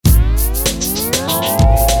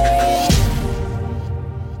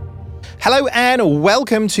Hello and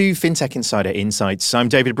welcome to FinTech Insider Insights. I'm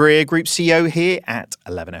David Breer, Group CEO here at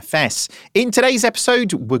 11FS. In today's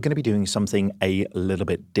episode, we're going to be doing something a little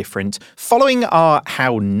bit different. Following our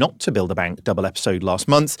How Not to Build a Bank double episode last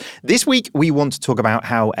month, this week we want to talk about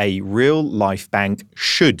how a real-life bank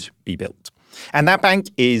should be built. And that bank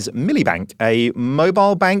is Millibank, a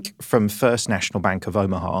mobile bank from First National Bank of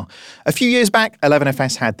Omaha. A few years back,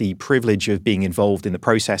 11FS had the privilege of being involved in the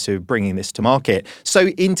process of bringing this to market. So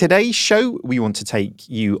in today's show, we want to take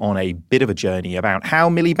you on a bit of a journey about how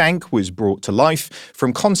Millibank was brought to life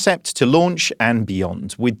from concept to launch and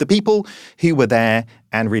beyond, with the people who were there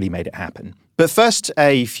and really made it happen. But first,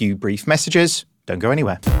 a few brief messages. Don't go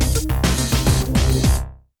anywhere.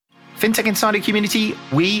 FinTech Insider community,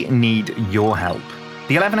 we need your help.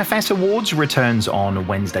 The 11FS Awards returns on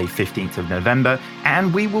Wednesday, 15th of November,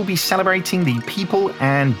 and we will be celebrating the people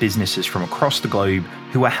and businesses from across the globe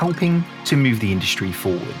who are helping to move the industry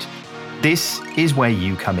forward. This is where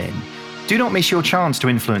you come in. Do not miss your chance to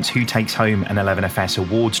influence who takes home an 11FS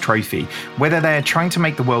Awards trophy, whether they're trying to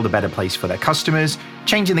make the world a better place for their customers,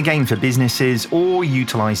 changing the game for businesses, or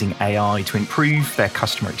utilizing AI to improve their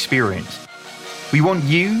customer experience. We want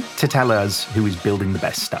you to tell us who is building the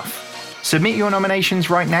best stuff. Submit your nominations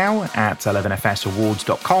right now at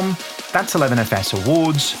 11fsawards.com. That's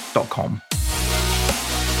 11fsawards.com.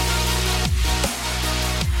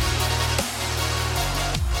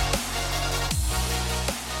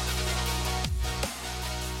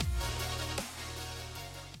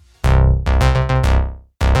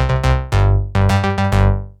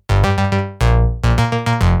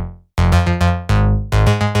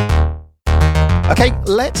 Okay,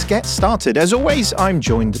 let's get started. As always, I'm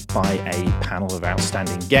joined by a panel of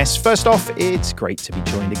outstanding guests. First off, it's great to be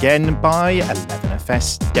joined again by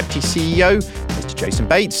 11FS Deputy CEO, Mr. Jason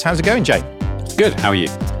Bates. How's it going, Jay? Good. How are you?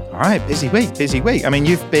 All right, busy week. I mean,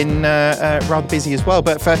 you've been rather busy as well.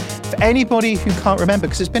 But for anybody who can't remember,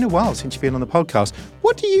 because it's been a while since you've been on the podcast,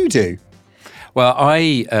 what do you do? Well,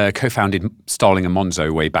 I co-founded Starling and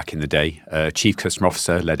Monzo way back in the day, Chief Customer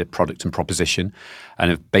Officer, led at Product and Proposition,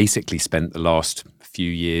 and have basically spent the last few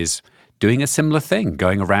years doing a similar thing,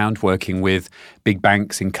 going around working with big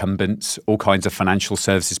banks, incumbents, all kinds of financial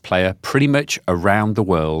services player, pretty much around the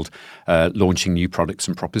world, launching new products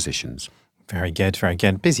and propositions. Very good, very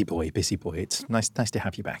good. Busy boy. It's nice to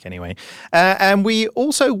have you back anyway. And we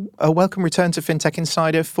also welcome return to FinTech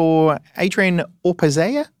Insider for Adrian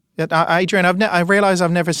Orpazea. Adrian, I realise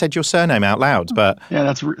I've never said your surname out loud, but yeah,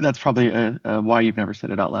 that's probably why you've never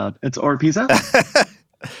said it out loud. It's Orpeza.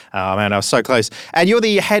 Oh man, I was so close. And you're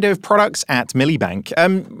the head of products at Millibank.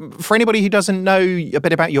 For anybody who doesn't know a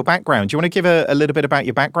bit about your background, do you want to give a little bit about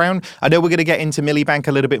your background? I know we're going to get into Millibank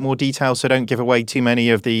a little bit more detail, so don't give away too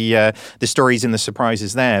many of the stories and the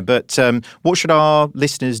surprises there. But what should our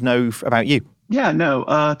listeners know about you? Yeah, no,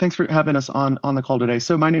 thanks for having us on the call today.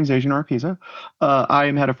 So my name is Adrian Orpeza. I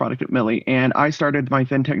am head of product at Millie, and I started my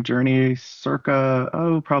fintech journey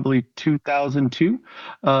circa, probably 2002.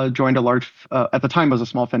 Joined a large, at the time it was a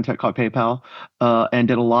small fintech called PayPal, and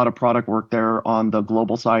did a lot of product work there on the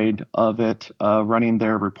global side of it, running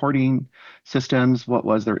their reporting systems, what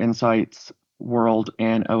was their insights world,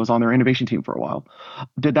 and I was on their innovation team for a while.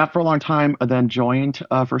 Did that for a long time, then joined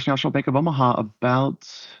First National Bank of Omaha about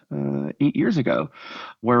 8 years ago,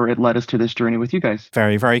 where it led us to this journey with you guys.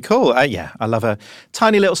 Very, very cool. Yeah, I love a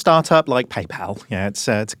tiny little startup like PayPal. Yeah, it's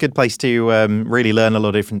a good place to really learn a lot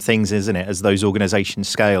of different things, isn't it, as those organizations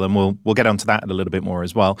scale? And we'll get onto that a little bit more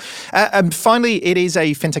as well. And finally, it is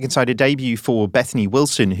a FinTech Insider debut for Bethany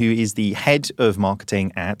Wilson, who is the head of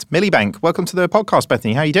marketing at Millibank. Welcome to the podcast,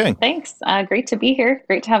 Bethany. How are you doing? Thanks. Great to be here.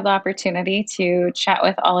 Great to have the opportunity to chat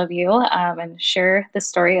with all of you and share the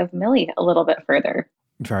story of Millie a little bit further.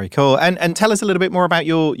 Very cool. And tell us a little bit more about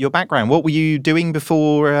your background. What were you doing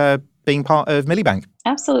before being part of Millibank?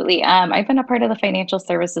 Absolutely. I've been a part of the financial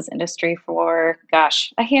services industry for,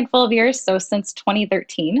 a handful of years. So since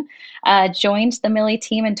 2013, joined the Millie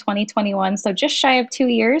team in 2021. So just shy of 2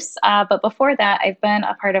 years. But before that, I've been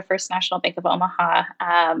a part of First National Bank of Omaha,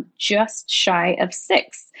 just shy of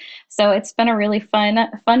 6. So it's been a really fun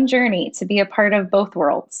journey to be a part of both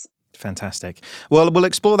worlds. Fantastic. Well, we'll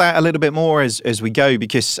explore that a little bit more as we go,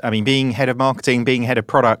 because, I mean, being head of marketing, being head of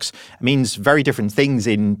products means very different things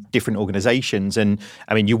in different organizations. And,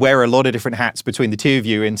 I mean, you wear a lot of different hats between the two of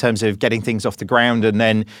you in terms of getting things off the ground. And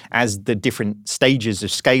then as the different stages of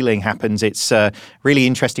scaling happens, it's a really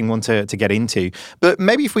interesting one to get into. But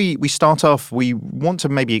maybe if we start off, we want to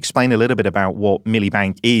maybe explain a little bit about what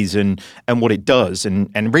Millibank is and what it does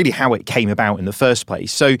and really how it came about in the first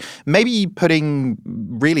place. So maybe putting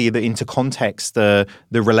really into context the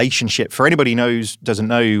relationship for anybody doesn't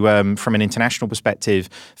know from an international perspective,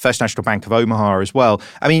 First National Bank of Omaha as well.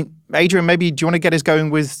 I mean, Adrian, maybe do you want to get us going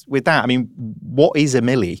with that? I mean, what is a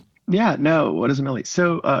Milli? Yeah, no, what is a Milli?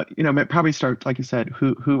 So, probably start, like you said,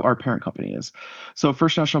 who our parent company is. So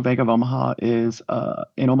First National Bank of Omaha is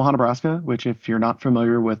in Omaha, Nebraska, which if you're not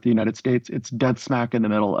familiar with the United States, it's dead smack in the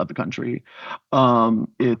middle of the country.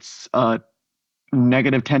 It's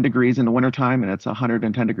negative 10 degrees in the wintertime, and it's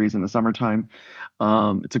 110 degrees in the summertime.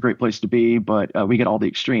 It's a great place to be, but we get all the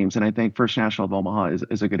extremes. And I think First National of Omaha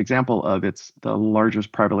is a good example of it's the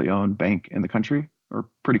largest privately owned bank in the country, or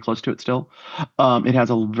pretty close to it still. It has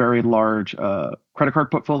a very large credit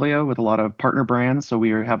card portfolio with a lot of partner brands. So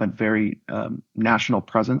we have a very national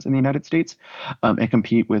presence in the United States and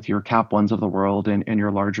compete with your Cap Ones of the world and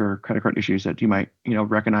your larger credit card issues that you might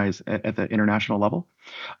recognize at the international level.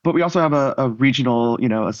 But we also have a regional,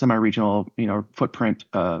 a semi-regional, footprint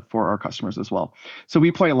for our customers as well. So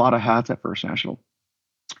we play a lot of hats at First National.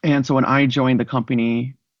 And so when I joined the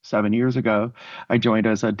company 7 years ago, I joined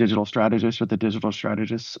as a digital strategist with the digital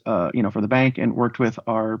strategists, for the bank, and worked with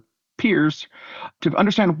our peers to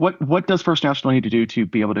understand what does First National need to do to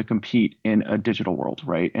be able to compete in a digital world,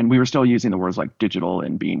 right? And we were still using the words like digital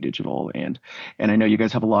and being digital, and I know you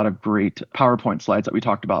guys have a lot of great PowerPoint slides that we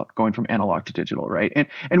talked about going from analog to digital, right?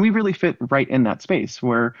 And we really fit right in that space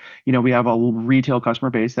where we have a retail customer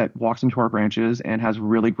base that walks into our branches and has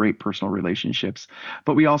really great personal relationships,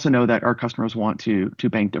 but we also know that our customers want to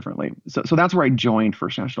bank differently. So that's where I joined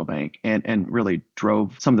First National Bank and really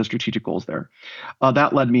drove some of the strategic goals there.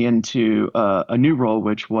 That led me into a new role,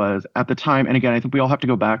 which was at the time, and again, I think we all have to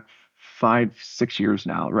go back 5-6 years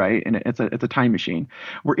now, right? And it's a time machine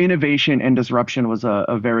where innovation and disruption was a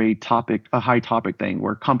high topic thing,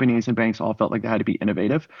 where companies and banks all felt like they had to be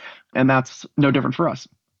innovative, and that's no different for us.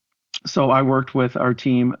 So I worked with our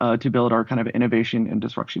team to build our kind of innovation and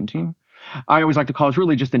disruption team. I always like to call it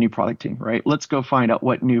really just a new product team, right? Let's go find out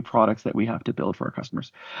what new products that we have to build for our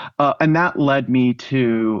customers. And that led me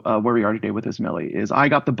to where we are today with this Milli, is I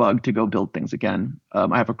got the bug to go build things again.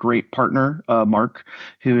 I have a great partner, Mark,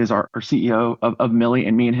 who is our CEO of Milli,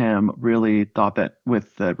 and me and him really thought that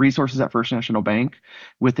with the resources at First National Bank,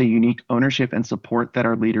 with the unique ownership and support that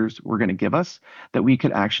our leaders were going to give us, that we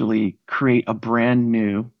could actually create a brand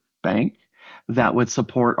new bank that would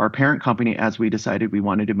support our parent company as we decided we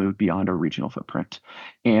wanted to move beyond our regional footprint.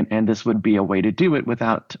 And this would be a way to do it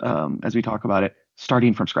without, as we talk about it,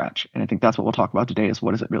 starting from scratch. And I think that's what we'll talk about today, is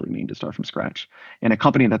what does it really mean to start from scratch in a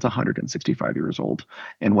company that's 165 years old,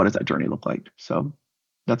 and what does that journey look like? So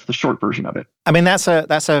that's the short version of it. I mean, that's a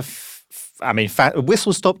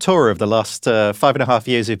whistle-stop tour of the last 5.5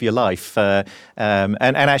 years of your life. And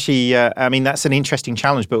actually, I mean, that's an interesting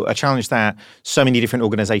challenge, but a challenge that so many different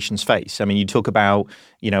organizations face. I mean, you talk about,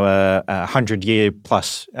 a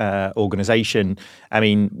 100-year-plus organization. I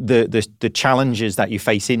mean, the challenges that you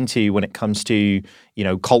face into when it comes to,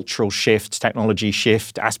 cultural shift, technology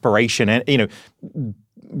shift, aspiration, and,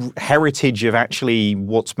 heritage of actually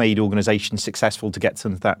what's made organizations successful to get to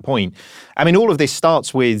that point. I mean, all of this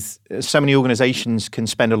starts with so many organizations can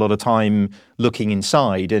spend a lot of time looking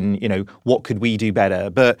inside and, what could we do better?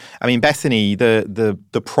 But I mean, Bethany,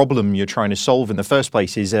 the problem you're trying to solve in the first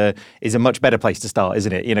place is a much better place to start,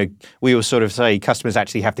 isn't it? We all sort of say customers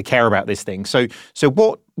actually have to care about this thing. So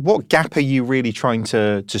what gap are you really trying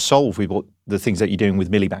to solve with the things that you're doing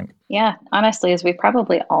with Milli Bank? Yeah, honestly, as we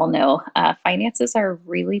probably all know, finances are a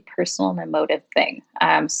really personal and emotive thing.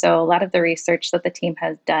 So a lot of the research that the team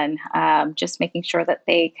has done, just making sure that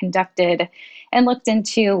they conducted and looked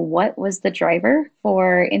into what was the driver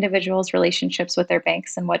for individuals' relationships with their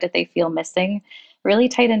banks and what did they feel missing, really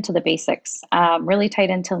tied into the basics, really tied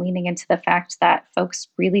into leaning into the fact that folks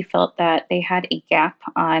really felt that they had a gap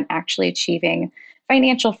on actually achieving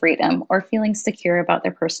financial freedom or feeling secure about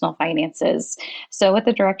their personal finances. So with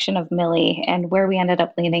the direction of Milli and where we ended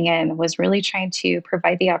up leaning in was really trying to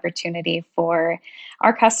provide the opportunity for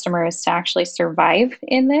our customers to actually survive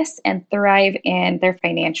in this and thrive in their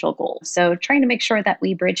financial goals. So trying to make sure that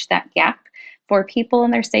we bridge that gap for people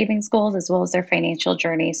in their savings goals as well as their financial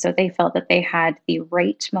journey. So they felt that they had the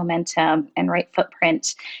right momentum and right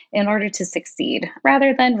footprint in order to succeed,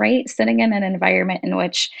 rather than sitting in an environment in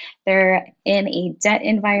which they're in a debt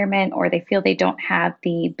environment or they feel they don't have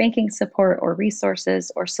the banking support or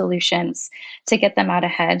resources or solutions to get them out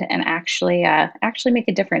ahead and actually make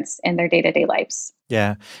a difference in their day-to-day lives.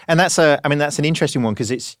 Yeah. And that's an interesting one,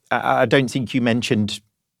 because I don't think you mentioned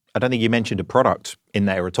a product in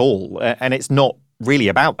there at all. And it's not really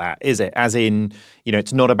about that, is it? As in,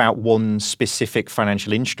 it's not about one specific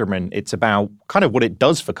financial instrument. It's about kind of what it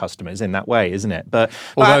does for customers in that way, isn't it? But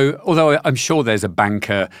although I'm sure there's a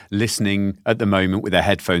banker listening at the moment with their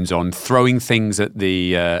headphones on, throwing things at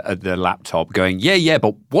the laptop, going, yeah,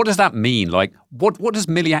 but what does that mean? Like, what does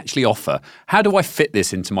Millie actually offer? How do I fit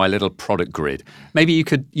this into my little product grid? Maybe you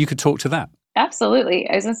could talk to that. Absolutely.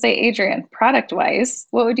 I was going to say, Adrian, product-wise,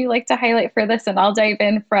 what would you like to highlight for this? And I'll dive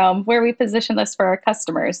in from where we position this for our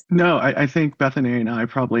customers. No, I think Bethany and I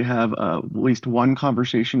probably have at least one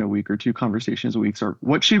conversation a week or two conversations a week. Or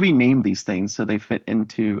what should we name these things so they fit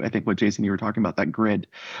into, I think, what Jason, you were talking about, that grid.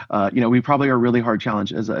 We probably are a really hard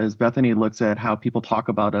challenge as Bethany looks at how people talk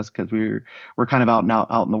about us, because we're kind of out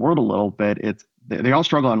in the world a little bit. They all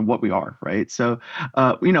struggle on what we are, right? So,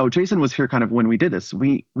 Jason was here kind of when we did this.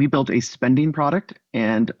 We built a spending product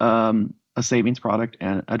and a savings product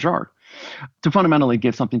and a jar to fundamentally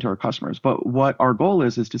give something to our customers. But what our goal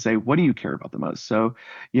is to say, what do you care about the most? So,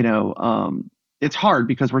 it's hard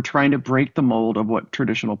because we're trying to break the mold of what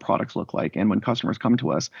traditional products look like. And when customers come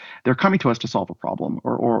to us, they're coming to us to solve a problem,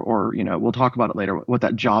 or we'll talk about it later, what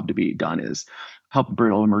that job to be done is, help a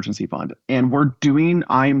brutal emergency fund. And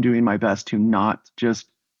I am doing my best to not just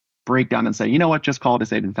break down and say, you know what, just call it a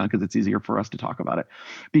savings account because it's easier for us to talk about it.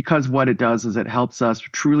 Because what it does is it helps us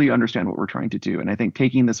truly understand what we're trying to do. And I think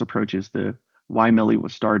taking this approach is why Millie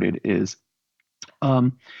was started is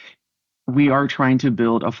we are trying to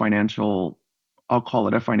build I'll call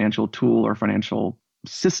it a financial tool or financial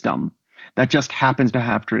system that just happens to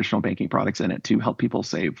have traditional banking products in it to help people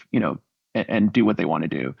save, and do what they want to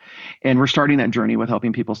do. And we're starting that journey with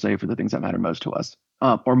helping people save for the things that matter most to us,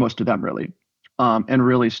 or most to them, really. And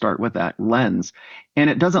really start with that lens. And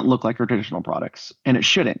it doesn't look like our traditional products, and it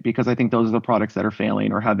shouldn't, because I think those are the products that are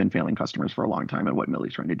failing or have been failing customers for a long time, and what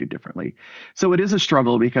Millie's trying to do differently. So it is a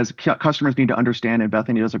struggle because customers need to understand, and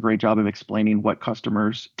Bethany does a great job of explaining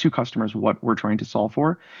to customers what we're trying to solve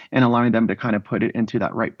for and allowing them to kind of put it into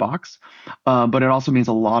that right box. But it also means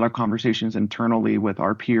a lot of conversations internally with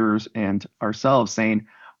our peers and ourselves saying,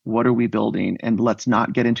 what are we building? And let's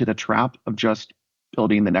not get into the trap of just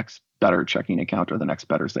building the next better checking account or the next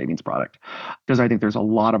better savings product, because I think there's a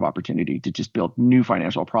lot of opportunity to just build new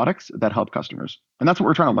financial products that help customers. And that's what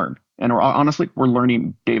we're trying to learn. And we're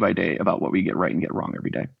learning day by day about what we get right and get wrong every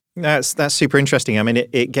day. That's super interesting. I mean,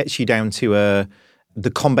 it gets you down to the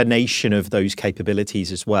combination of those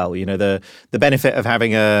capabilities as well. The benefit of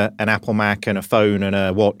having an Apple Mac and a phone and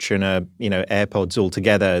a watch and AirPods all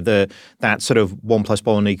together, that sort of 1 +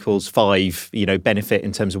 1 = 5, benefit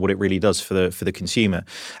in terms of what it really does for the consumer.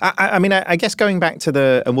 I guess going back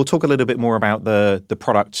to and we'll talk a little bit more about the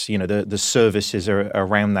products, the services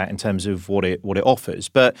around that in terms of what it offers.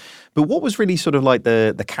 But what was really sort of like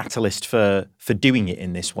the catalyst for doing it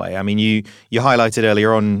in this way? I mean, you highlighted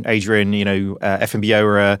earlier on, Adrian, FNBO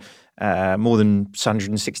are a more than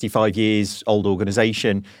 165 years old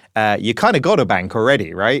organization. You kind of got a bank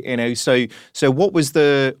already, right? So what was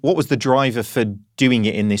the driver for doing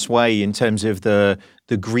it in this way in terms of the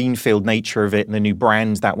greenfield nature of it and the new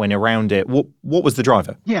brands that went around it? What was the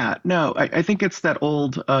driver? Yeah, no, I think it's that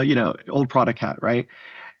old product hat, right?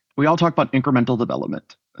 We all talk about incremental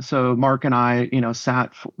development. So Mark and I,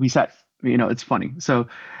 sat, it's funny. So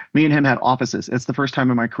me and him had offices. It's the first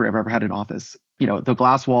time in my career I've ever had an office, the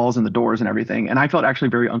glass walls and the doors and everything. And I felt actually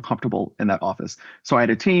very uncomfortable in that office. So I had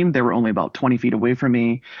a team. They were only about 20 feet away from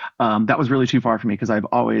me. That was really too far for me because I've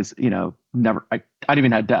always, never, I didn't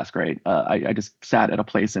even have a desk, right? I just sat at a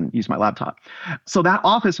place and used my laptop. So that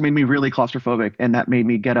office made me really claustrophobic. And that made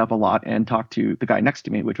me get up a lot and talk to the guy next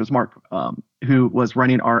to me, which was Mark, who was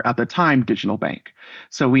running our, at the time, digital bank.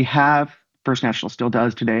 So we have, First National still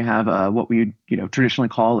does today have what we traditionally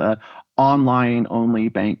call a online only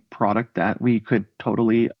bank product that we could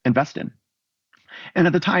totally invest in. And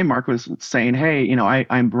at the time, Mark was saying, hey,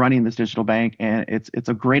 I'm running this digital bank and it's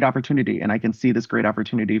a great opportunity, and I can see this great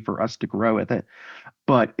opportunity for us to grow with it.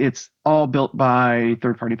 But it's all built by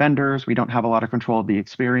third-party vendors. We don't have a lot of control of the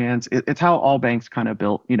experience. It's how all banks kind of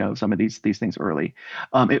built, some of these things early.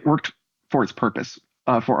 It worked for its purpose.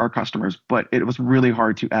 For our customers, but it was really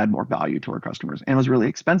hard to add more value to our customers, and it was really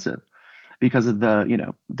expensive because of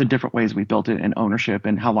the different ways we built it and ownership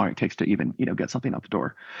and how long it takes to even get something out the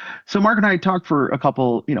door. So Mark and I talked for a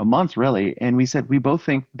couple months really, and we said we both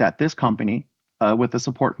think that this company, with the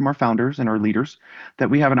support from our founders and our leaders, that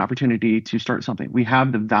we have an opportunity to start something. We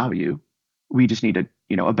have the value. We just need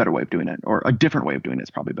a better way of doing it, or a different way of doing it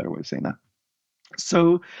is probably a better way of saying that.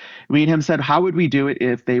 So we and him said, how would we do it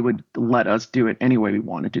if they would let us do it any way we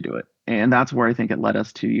wanted to do it? And that's where I think it led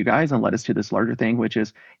us to you guys and led us to this larger thing, which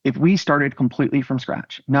is if we started completely from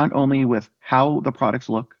scratch, not only with how the products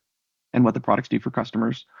look and what the products do for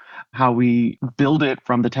customers, how we build it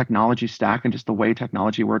from the technology stack and just the way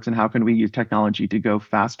technology works, and how can we use technology to go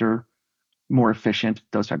faster, more efficient,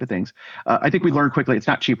 those type of things. I think we learned quickly it's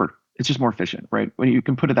not cheaper. It's just more efficient, right? When you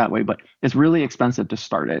can put it that way, but it's really expensive to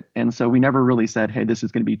start it. And so we never really said, hey, this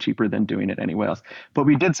is going to be cheaper than doing it anywhere else. But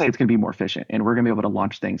we did say it's going to be more efficient and we're going to be able to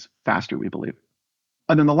launch things faster, we believe.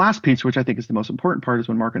 And then the last piece, which I think is the most important part, is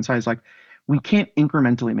when Mark and Sai is like, we can't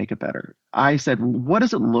incrementally make it better. I said, what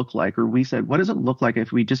does it look like? Or we said, what does it look like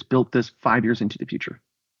if we just built this 5 years into the future?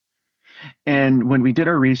 And when we did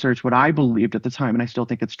our research, what I believed at the time, and I still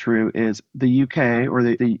think it's true, is the UK or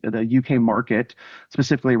the UK market,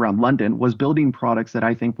 specifically around London, was building products that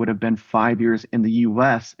I think would have been 5 years in the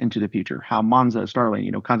US into the future. How Monzo,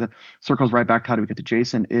 Starling, kind of circles right back to how do we get to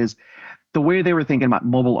Jason, is the way they were thinking about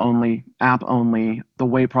mobile only, app only, the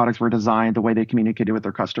way products were designed, the way they communicated with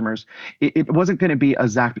their customers. It wasn't going to be a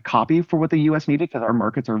exact copy for what the US needed because our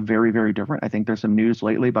markets are very, very different. I think there's some news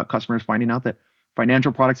lately about customers finding out that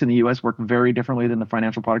financial products in the US work very differently than the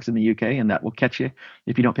financial products in the UK, and that will catch you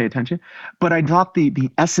if you don't pay attention. But I thought the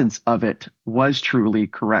essence of it was truly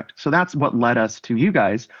correct. So that's what led us to you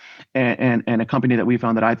guys and a company that we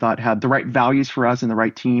found that I thought had the right values for us and the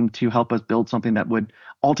right team to help us build something that would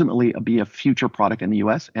ultimately be a future product in the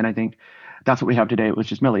US. And I think that's what we have today,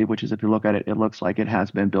 which is Millie, which is, if you look at it, it looks like it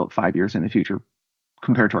has been built 5 years in the future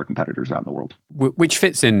compared to our competitors out in the world. Which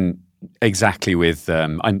fits in exactly with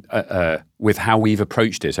how we've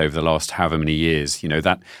approached it over the last however many years.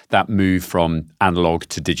 That move from analog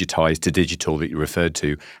to digitized to digital that you referred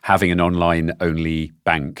to, having an online only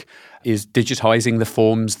bank, is digitizing the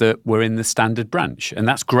forms that were in the standard branch. And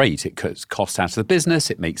that's great. It cuts costs out of the business.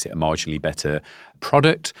 It makes it a marginally better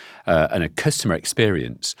product and a customer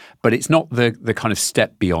experience. But it's not the kind of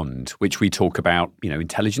step beyond, which we talk about,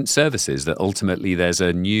 intelligent services, that ultimately there's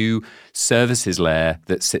a new services layer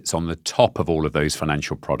that sits on the top of all of those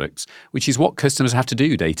financial products, which is what customers have to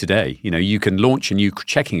do day to day. You can launch a new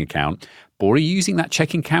checking account, but what are you using that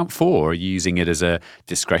checking account for? Are you using it as a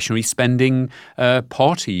discretionary spending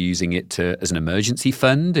pot? Are you using it as an emergency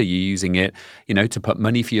fund? Are you using it, to put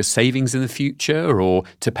money for your savings in the future or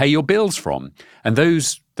to pay your bills from? And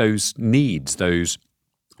those needs, those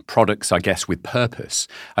products, I guess, with purpose,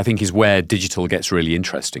 I think is where digital gets really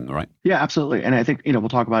interesting, right? Yeah, absolutely. And I think, we'll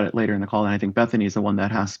talk about it later in the call. And I think Bethany is the one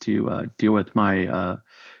that has to deal with my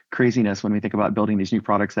craziness when we think about building these new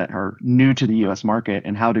products that are new to the US market,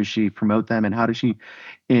 and how does she promote them, and how does she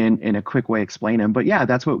in a quick way explain them. But yeah,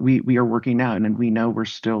 that's what we are working now, and we know we're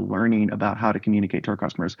still learning about how to communicate to our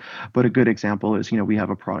customers. But a good example is, we have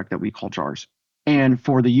a product that we call Jars. And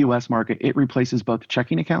for the US market, it replaces both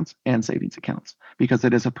checking accounts and savings accounts, because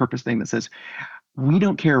it is a purpose thing that says, we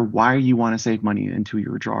don't care why you want to save money into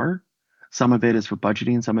your jar. Some of it is for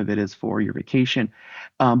budgeting, some of it is for your vacation.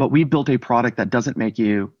 But we built a product that doesn't make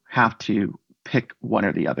you have to pick one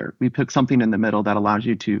or the other. We pick something in the middle that allows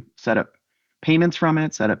you to set up payments from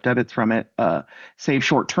it, set up debits from it, save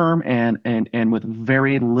short term, and with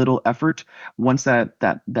very little effort. Once that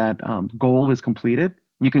goal is completed,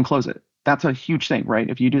 you can close it. That's a huge thing, right?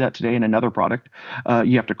 If you do that today in another product,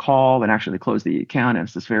 you have to call and actually close the account, and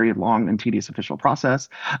it's this very long and tedious official process.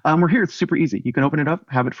 We're here. It's super easy. You can open it up,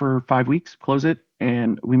 have it for 5 weeks, close it,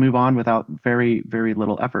 and we move on without very, very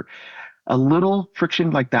little effort. A little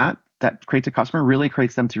friction like that creates a customer, really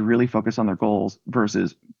creates them to really focus on their goals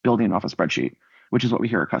versus building off a spreadsheet, which is what we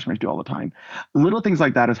hear our customers do all the time. Little things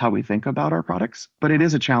like that is how we think about our products, but it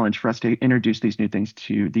is a challenge for us to introduce these new things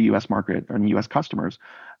to the US market and US customers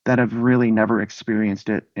that have really never experienced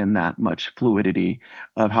it in that much fluidity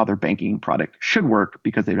of how their banking product should work,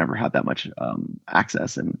 because they've never had that much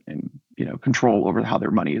access and control over how their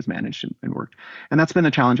money is managed and worked. And that's been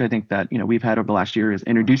the challenge, I think, that we've had over the last year, is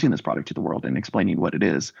introducing this product to the world and explaining what it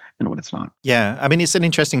is and what it's not. Yeah, I mean, it's an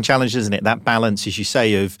interesting challenge, isn't it? That balance, as you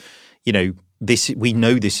say, of we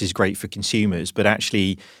know this is great for consumers, but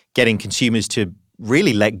actually getting consumers to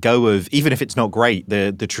really let go of, even if it's not great,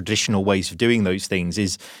 the traditional ways of doing those things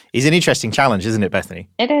is an interesting challenge, isn't it, Bethany?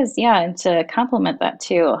 It is, yeah. And to complement that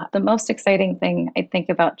too, the most exciting thing I think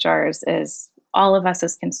about Jars is all of us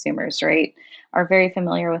as consumers, right, are very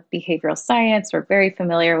familiar with behavioral science. We're very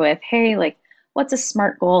familiar with, hey, like, what's a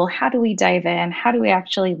SMART goal? How do we dive in? How do we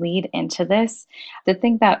actually lead into this? The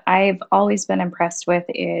thing that I've always been impressed with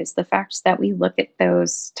is the fact that we look at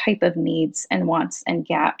those type of needs and wants and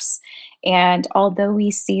gaps And although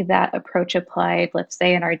we see that approach applied, let's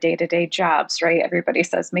say in our day to day jobs, right? Everybody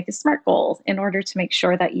says make a SMART goal in order to make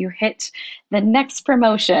sure that you hit the next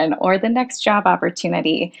promotion or the next job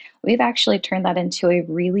opportunity. We've actually turned that into a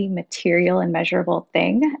really material and measurable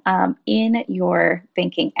thing in your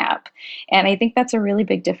banking app. And I think that's a really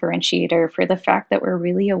big differentiator for the fact that we're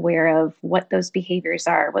really aware of what those behaviors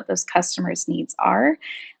are, what those customers' needs are,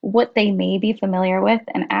 what they may be familiar with,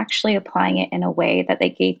 and actually applying it in a way that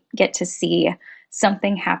they get to see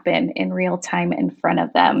something happen in real time in front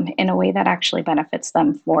of them in a way that actually benefits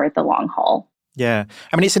them for the long haul. Yeah,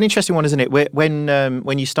 I mean, it's an interesting one, isn't it?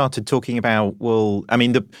 When you started talking about, well, I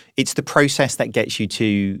mean, it's the process that gets you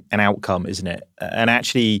to an outcome, isn't it? And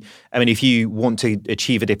actually, I mean, if you want to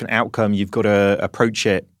achieve a different outcome, you've got to approach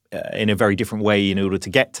it in a very different way in order to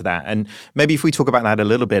get to that. And maybe if we talk about that a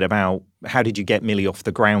little bit, about how did you get Millie off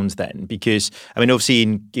the ground then? Because, I mean,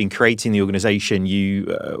 obviously in creating the organization,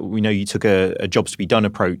 we know you took a jobs to be done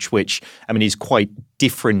approach, which, I mean, is quite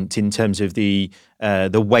different in terms of the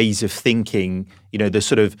ways of thinking, the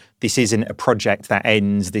sort of, this isn't a project that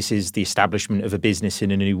ends, this is the establishment of a business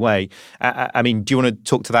in a new way. I mean, do you want to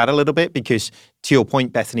talk to that a little bit? Because to your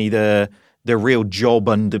point, Bethany, the real job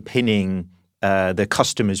underpinning the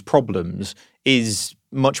customer's problems is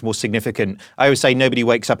much more significant. I always say nobody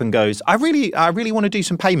wakes up and goes, I really want to do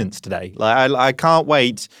some payments today. Like I can't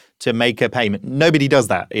wait to make a payment. Nobody does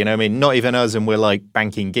that. I mean, not even us, and we're like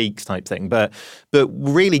banking geeks type thing. But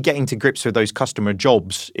really getting to grips with those customer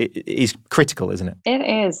jobs is critical, isn't it? It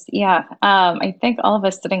is, yeah. I think all of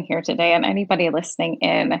us sitting here today and anybody listening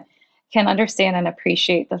in can understand and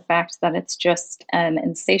appreciate the fact that it's just an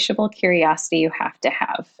insatiable curiosity you have to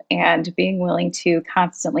have, and being willing to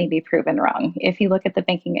constantly be proven wrong. If you look at the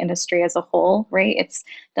banking industry as a whole, right, it's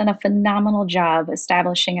done a phenomenal job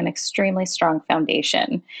establishing an extremely strong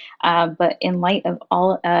foundation. But in light of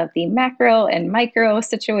all of the macro and micro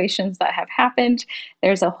situations that have happened,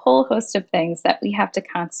 there's a whole host of things that we have to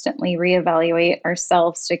constantly reevaluate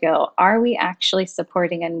ourselves to go, are we actually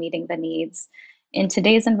supporting and meeting the needs in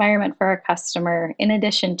today's environment for our customer, in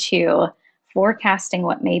addition to forecasting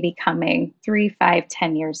what may be coming 3, 5,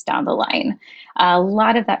 10 years down the line. A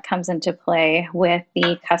lot of that comes into play with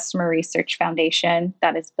the Customer Research Foundation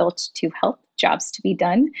that is built to help jobs to be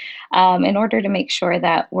done in order to make sure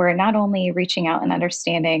that we're not only reaching out and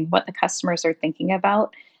understanding what the customers are thinking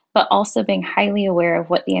about, but also being highly aware of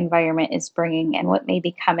what the environment is bringing and what may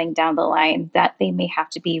be coming down the line that they may have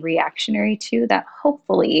to be reactionary to, that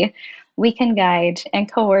hopefully we can guide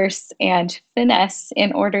and coerce and finesse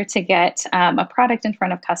in order to get a product in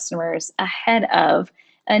front of customers ahead of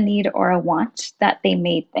a need or a want that they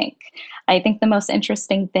may think. I think the most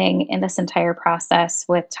interesting thing in this entire process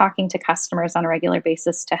with talking to customers on a regular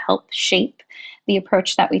basis to help shape the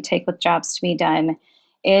approach that we take with jobs to be done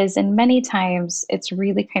is, in many times, it's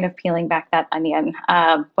really kind of peeling back that onion.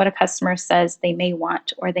 What a customer says they may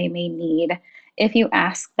want or they may need. If you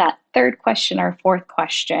ask that third question or fourth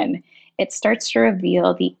question, it starts to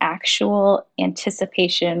reveal the actual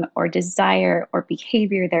anticipation or desire or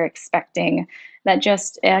behavior they're expecting that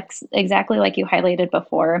just exactly like you highlighted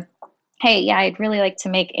before. Hey, yeah, I'd really like to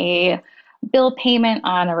make a bill payment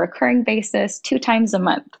on a recurring basis 2 times a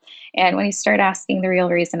month. And when you start asking the real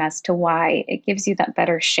reason as to why, it gives you that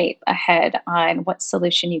better shape ahead on what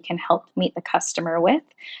solution you can help meet the customer with,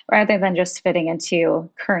 rather than just fitting into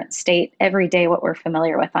current state every day, what we're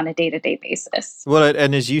familiar with on a day-to-day basis. Well,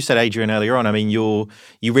 and as you said, Adrian, earlier on, I mean, you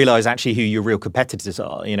realize actually who your real competitors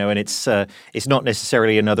are, and it's not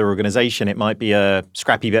necessarily another organization. It might be a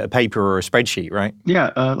scrappy bit of paper or a spreadsheet, right?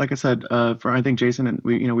 Yeah, like I said, I think Jason and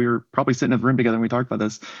we were probably sitting in the room together and we talked about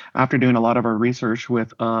this after doing a lot of our research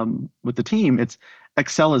with the team. It's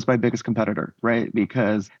Excel is my biggest competitor, right?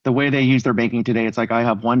 Because the way they use their banking today, it's like I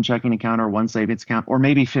have one checking account or one savings account, or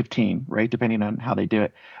maybe 15, right? Depending on how they do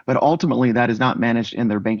it. But ultimately, that is not managed in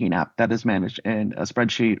their banking app. That is managed in a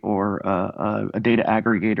spreadsheet or a data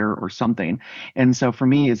aggregator or something. And so for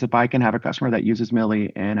me, is if I can have a customer that uses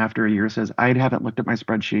Millie and after a year says, I haven't looked at my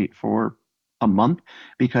spreadsheet for a month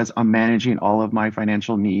because I'm managing all of my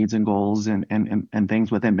financial needs and goals and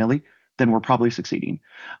things within Millie, then we're probably succeeding.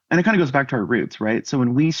 And it kind of goes back to our roots, right? So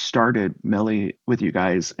when we started Millie with you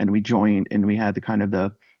guys and we joined and we had the kind of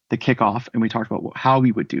the kickoff and we talked about how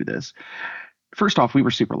we would do this. First off, we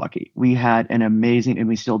were super lucky. We had an amazing, and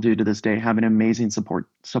we still do to this day, have an amazing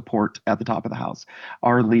support at the top of the house.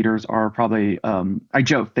 Our leaders are probably, I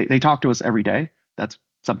joke, they talk to us every day. That's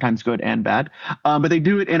sometimes good and bad, but they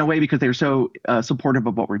do it in a way because they're so supportive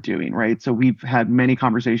of what we're doing, right? So we've had many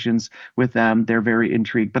conversations with them. They're very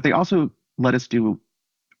intrigued, but they also let us do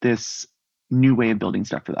this new way of building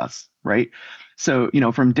stuff for us, right? So,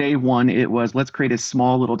 from day one, it was, let's create a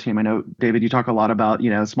small little team. I know, David, you talk a lot about,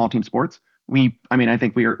 small team sports. I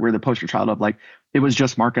think we're the poster child of, like, it was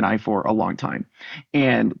just Mark and I for a long time.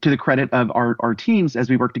 And to the credit of our teams as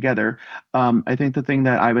we work together, I think the thing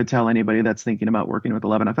that I would tell anybody that's thinking about working with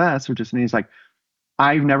 11FS or just means, like,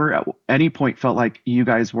 I've never at any point felt like you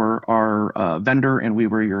guys were our vendor and we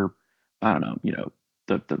were your, I don't know,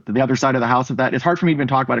 the other side of the house of that. It's hard for me to even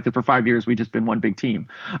talk about it because for 5 years we've just been one big team.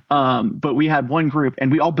 But we had one group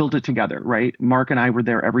and we all built it together, right? Mark and I were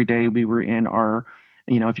there every day. We were in our,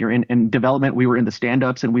 if you're in development, we were in the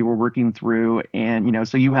stand-ups and we were working through. And,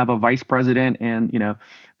 so you have a vice president and,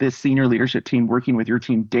 this senior leadership team working with your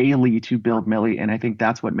team daily to build Millie. And I think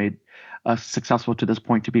that's what made us successful to this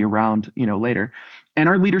point to be around, later. And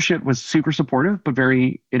our leadership was super supportive, but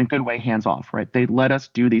very, in a good way, hands off, right? They let us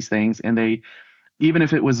do these things, and they, even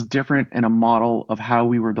if it was different in a model of how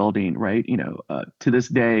we were building, right? To this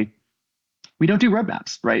day, we don't do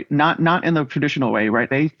roadmaps, right? Not in the traditional way, right?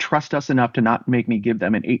 They trust us enough to not make me give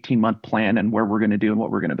them an 18-month plan and where we're going to do and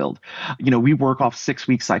what we're going to build. We work off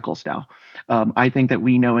 6-week cycles now. I think that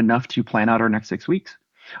we know enough to plan out our next 6 weeks.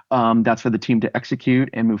 That's for the team to execute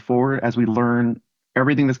and move forward as we learn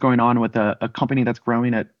everything that's going on with a company that's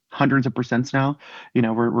growing at hundreds of percents now.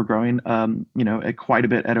 We're growing, at quite a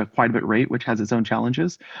bit rate, which has its own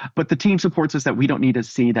challenges. But the team supports us that we don't need to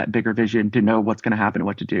see that bigger vision to know what's going to happen and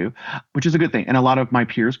what to do, which is a good thing. And a lot of my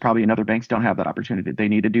peers, probably in other banks, don't have that opportunity. They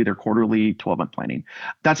need to do their quarterly 12-month planning.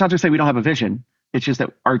 That's not to say we don't have a vision. It's just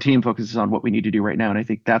that our team focuses on what we need to do right now. And I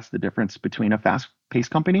think that's the difference between a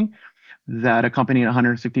fast-paced company that a company at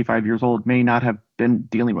 165 years old may not have been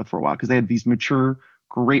dealing with for a while, because they had these mature,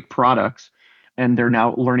 great products, and they're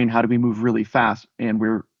now learning how do we move really fast. And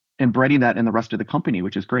we're embedding that in the rest of the company,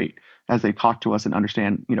 which is great, as they talk to us and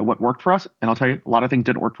understand, what worked for us. And I'll tell you, a lot of things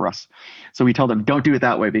didn't work for us. So we tell them, don't do it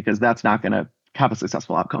that way, because that's not going to have a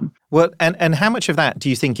successful outcome. Well, and how much of that do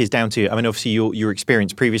you think is down to, obviously your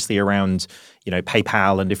experience previously around,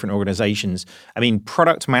 PayPal and different organizations.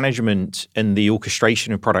 Product management and the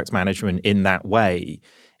orchestration of product management in that way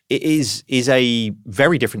is a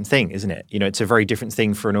very different thing, isn't it? It's a very different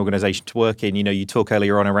thing for an organization to work in. You talk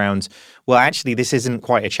earlier on around, well, actually, this isn't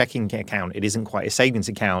quite a checking account. It isn't quite a savings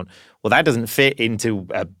account. Well, that doesn't fit into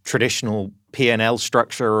a traditional P&L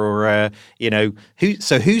structure or,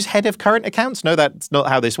 who's head of current accounts? No, that's not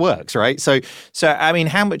how this works, right? So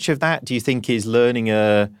how much of that do you think is learning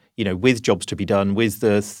with jobs to be done, with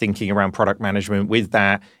the thinking around product management, with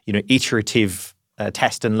that, iterative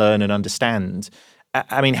test and learn and understand?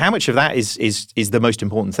 How much of that is the most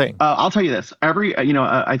important thing? I'll tell you this.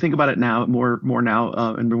 I think about it now more now,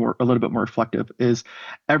 and more, a little bit more reflective, is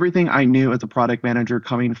everything I knew as a product manager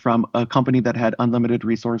coming from a company that had unlimited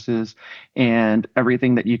resources and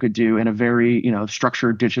everything that you could do in a very,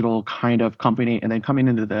 structured digital kind of company, and then coming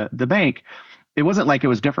into the bank. It wasn't like it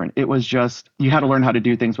was different. It was just, you had to learn how to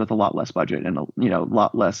do things with a lot less budget and, a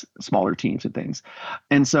lot less smaller teams and things.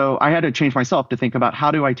 And so I had to change myself to think about,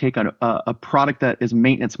 how do I take a product that is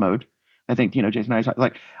maintenance mode? I think, Jason and I,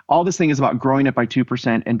 like, all this thing is about growing it by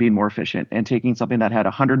 2% and being more efficient, and taking something that had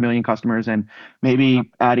 100 million customers and maybe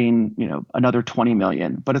adding, another 20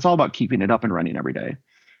 million, but it's all about keeping it up and running every day.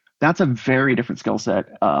 That's a very different skill set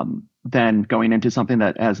than going into something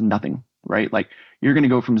that has nothing, right? Like, you're going to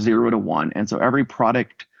go from 0 to 1. And so every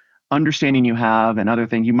product understanding you have and other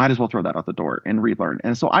thing, you might as well throw that out the door and relearn.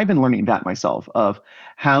 And so I've been learning that myself, of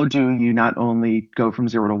how do you not only go from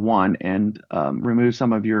 0 to 1 and remove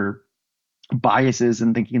some of your biases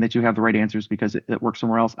and thinking that you have the right answers because it works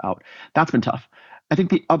somewhere else out. That's been tough. I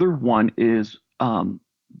think the other one is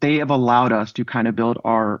they have allowed us to kind of build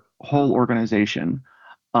our whole organization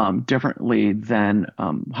differently than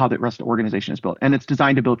how the rest of the organization is built. And it's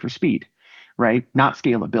designed to build for speed, right? Not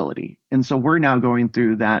scalability. And so we're now going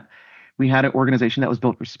through that. We had an organization that was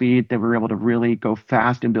built for speed, that we were able to really go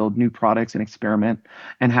fast and build new products and experiment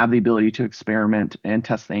and have the ability to experiment and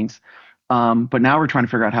test things. But now we're trying to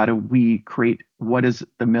figure out, how do we create, what does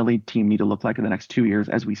the Millie team need to look like in the next 2 years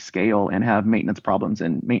as we scale and have maintenance problems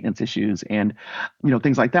and maintenance issues and,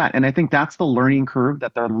 things like that. And I think that's the learning curve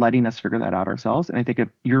that they're letting us figure that out ourselves. And I think if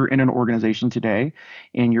you're in an organization today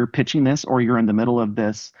and you're pitching this, or you're in the middle of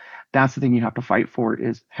this, that's the thing you have to fight for,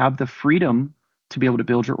 is have the freedom to be able to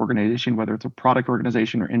build your organization, whether it's a product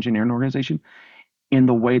organization or engineering organization, in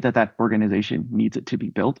the way that that organization needs it to be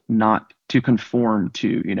built, not to conform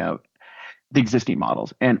to, the existing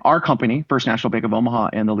models. And our company, First National Bank of Omaha,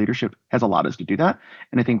 and the leadership has allowed us to do that.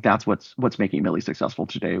 And I think that's what's making Millie successful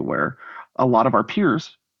today, where a lot of our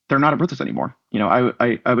peers, they're not with us anymore.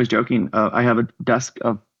 I was joking. I have a desk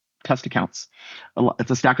of test accounts.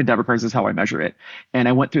 It's a stack of debit cards is how I measure it. And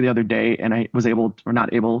I went through the other day and I was able, or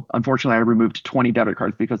not able, unfortunately, I removed 20 debit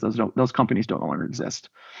cards because those companies don't no longer exist.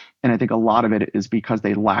 And I think a lot of it is because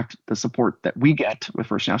they lacked the support that we get with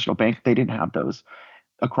First National Bank. They didn't have those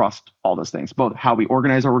across all those things, both how we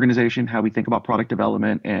organize our organization, how we think about product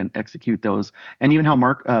development and execute those, and even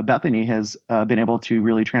how Bethany has been able to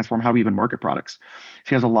really transform how we even market products.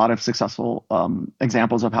 She has a lot of successful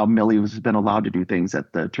examples of how Millie has been allowed to do things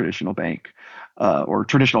that the traditional bank or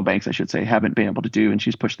traditional banks, I should say, haven't been able to do, and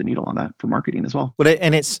she's pushed the needle on that for marketing as well. Well,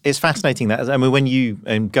 and it's fascinating that, I mean, when you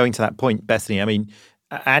going to that point, Bethany, I mean,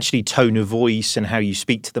 actually tone of voice and how you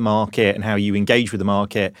speak to the market and how you engage with the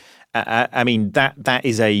market. I mean, that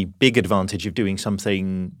is a big advantage of doing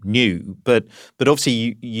something new, but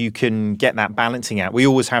obviously you can get that balancing out. We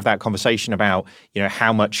always have that conversation about,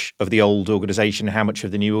 how much of the old organization, how much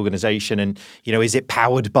of the new organization, and, is it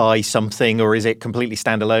powered by something or is it completely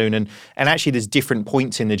standalone? And actually there's different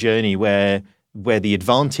points in the journey where the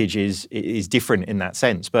advantage is different in that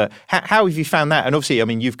sense. But how have you found that? And obviously, I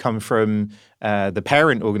mean, you've come from the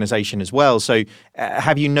parent organization as well. So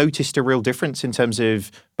have you noticed a real difference in terms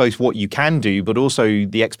of both what you can do, but also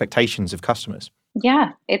the expectations of customers?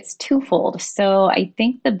 Yeah, it's twofold. So I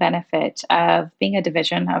think the benefit of being a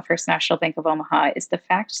division of First National Bank of Omaha is the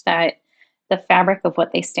fact that the fabric of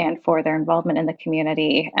what they stand for, their involvement in the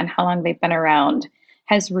community, and how long they've been around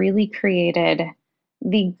has really created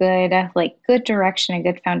the good direction and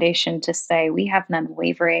good foundation to say we have an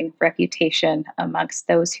unwavering reputation amongst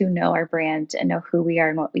those who know our brand and know who we are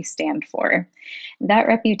and what we stand for. That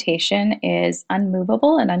reputation is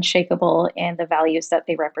unmovable and unshakable in the values that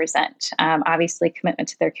they represent. Obviously, commitment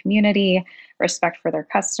to their community, respect for their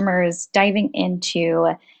customers, diving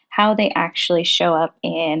into how they actually show up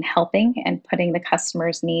in helping and putting the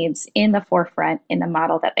customer's needs in the forefront in the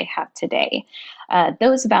model that they have today.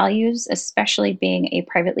 Those values, especially being a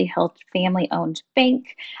privately held family-owned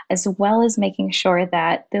bank, as well as making sure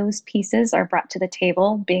that those pieces are brought to the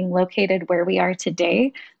table, being located where we are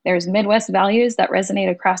today. There's Midwest values that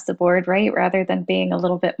resonate across the board, right? Rather than being a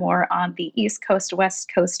little bit more on the East Coast,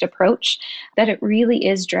 West Coast approach, that it really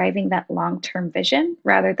is driving that long-term vision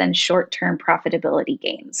rather than short-term profitability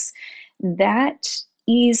gains. That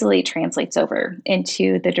easily translates over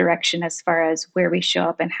into the direction as far as where we show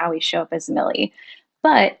up and how we show up as Millie.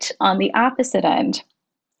 But on the opposite end,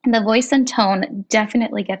 the voice and tone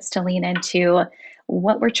definitely gets to lean into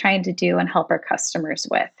what we're trying to do and help our customers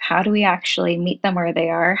with. How do we actually meet them where they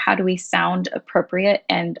are? How do we sound appropriate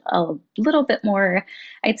and a little bit more,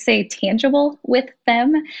 I'd say, tangible with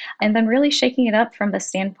them? And then really shaking it up from the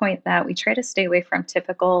standpoint that we try to stay away from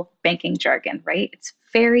typical banking jargon, right? It's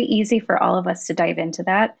very easy for all of us to dive into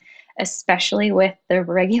that, especially with the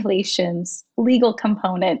regulations, legal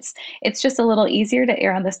components. It's just a little easier to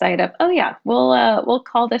err on the side of, oh yeah, we'll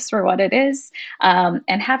call this for what it is, and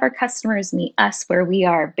have our customers meet us where we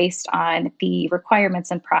are based on the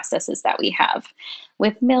requirements and processes that we have.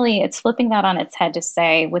 With Millie, it's flipping that on its head to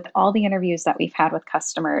say, with all the interviews that we've had with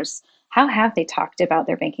customers, how have they talked about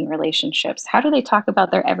their banking relationships? How do they talk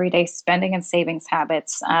about their everyday spending and savings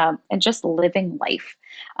habits, and just living life?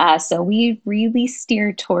 So we really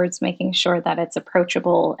steer towards making sure that it's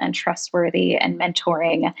approachable and trustworthy and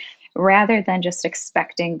mentoring, rather than just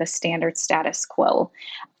expecting the standard status quo.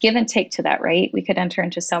 Give and take to that, right? We could enter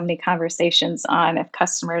into so many conversations on if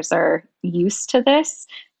customers are used to this,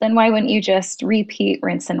 then why wouldn't you just repeat,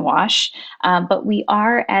 rinse, and wash? But we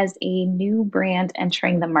are, as a new brand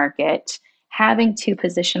entering the market, having to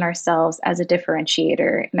position ourselves as a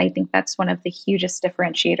differentiator. And I think that's one of the hugest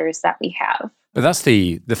differentiators that we have. But that's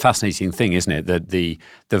the fascinating thing, isn't it? That the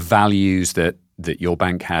values that your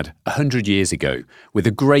bank had 100 years ago, with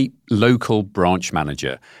a great local branch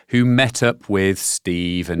manager who met up with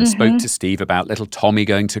Steve and spoke to Steve about little Tommy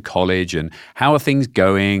going to college and how are things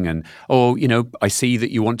going, and I see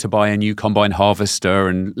that you want to buy a new combine harvester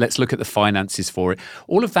and let's look at the finances for it.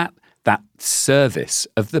 All of that service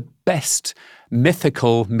of the best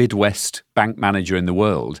mythical Midwest bank manager in the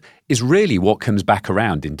world is really what comes back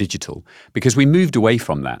around in digital, because we moved away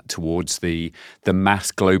from that towards the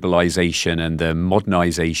mass globalization and the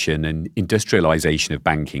modernization and industrialization of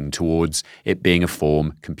banking, towards it being a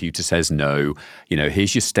form. Computer says no,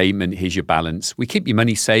 here's your statement, here's your balance. We keep your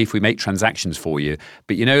money safe, we make transactions for you.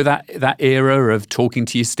 But that era of talking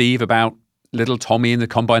to you, Steve, about little Tommy in the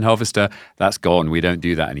combine harvester, that's gone. We don't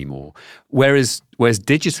do that anymore. Whereas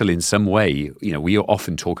digital, in some way, we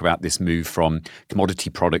often talk about this move from commodity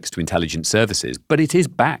products to intelligent services, but it is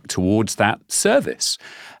back towards that service.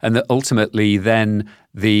 And that ultimately then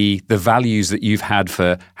the values that you've had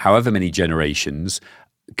for however many generations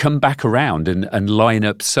come back around and line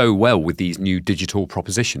up so well with these new digital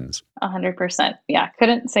propositions. 100%. Yeah,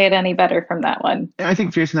 couldn't say it any better from that one. I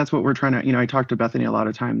think, Jason, that's what we're trying to, I talk to Bethany a lot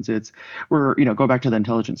of times. We're, go back to the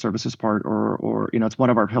intelligent services part or it's one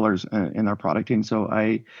of our pillars in our product team. So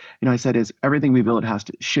I said is everything we build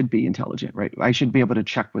should be intelligent, right? I should be able to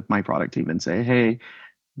check with my product team and say, hey,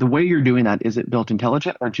 the way you're doing that, is it built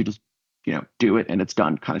intelligent or did you just do it and it's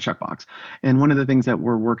done kind of checkbox. And one of the things that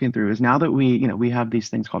we're working through is now that we have these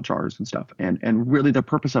things called jars and stuff. And really the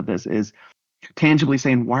purpose of this is tangibly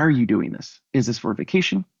saying, why are you doing this? Is this for a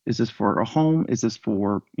vacation? Is this for a home? Is this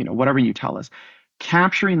for, whatever you tell us?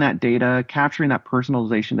 Capturing that data, capturing that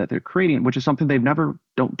personalization that they're creating, which is something they've never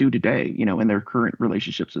don't do today, in their current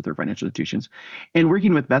relationships with their financial institutions, and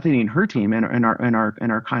working with Bethany and her team and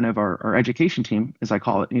our kind of our education team, as I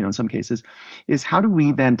call it, in some cases, is how do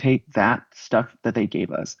we then take that stuff that they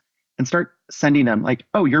gave us and start sending them like,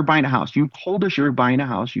 oh, you're buying a house. You told us you're buying a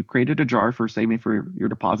house. You created a jar for saving for your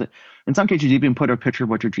deposit. In some cases, you even put a picture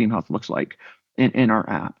of what your dream house looks like in our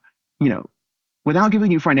app. Without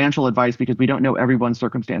giving you financial advice, because we don't know everyone's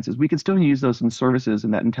circumstances, we can still use those in services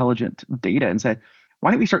and that intelligent data and say, why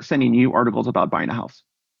don't we start sending you articles about buying a house?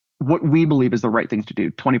 What we believe is the right things to do,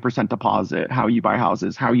 20% deposit, how you buy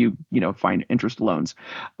houses, how you, find interest loans,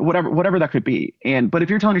 whatever that could be. But if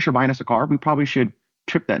you're telling us you're buying us a car, we probably should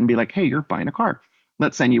trip that and be like, hey, you're buying a car.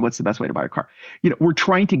 Let's send you what's the best way to buy a car. We're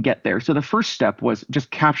trying to get there. So the first step was just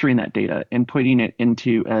capturing that data and putting it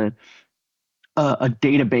into a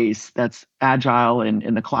database that's agile and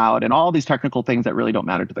in the cloud and all these technical things that really don't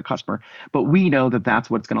matter to the customer. But we know that that's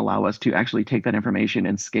what's going to allow us to actually take that information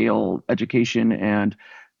and scale education and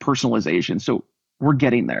personalization. So we're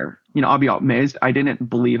getting there. I'll be amazed. I didn't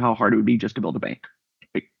believe how hard it would be just to build a bank.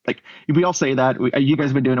 Like we all say that. You guys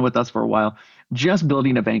have been doing it with us for a while. Just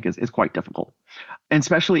building a bank is quite difficult. And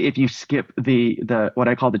especially if you skip the what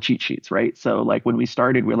I call the cheat sheets, right? So like when we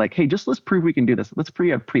started, we're like, hey, let's prove we can do this. Let's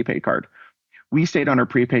a prepaid card. We stayed on our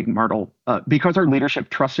prepaid model because our leadership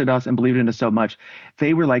trusted us and believed in us so much.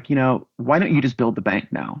 They were like, why don't you just build the bank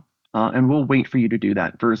now? And we'll wait for you to do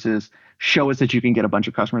that versus show us that you can get a bunch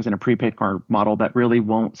of customers in a prepaid card model that really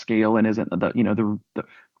won't scale and isn't the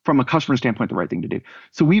from a customer standpoint, the right thing to do.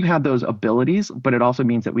 So we've had those abilities, but it also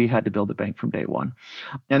means that we had to build a bank from day one.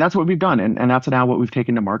 And that's what we've done. And that's now what we've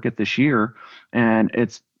taken to market this year. And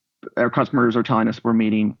our customers are telling us we're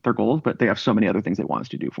meeting their goals, but they have so many other things they want us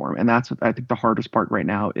to do for them. And that's, I think, the hardest part right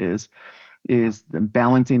now is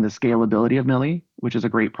balancing the scalability of Millie, which is a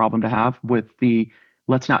great problem to have, with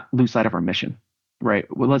let's not lose sight of our mission, right?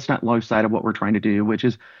 Well, let's not lose sight of what we're trying to do, which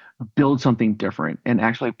is build something different and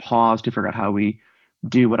actually pause to figure out how we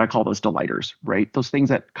do what I call those delighters, right? Those things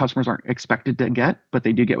that customers aren't expected to get, but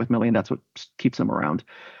they do get with Millie, and that's what keeps them around.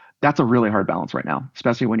 That's a really hard balance right now,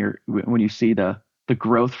 especially when you see the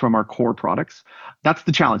growth from our core products. That's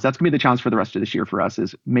the challenge. That's going to be the challenge for the rest of this year for us,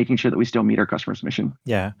 is making sure that we still meet our customers' mission.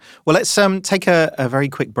 Yeah. Well, let's take a very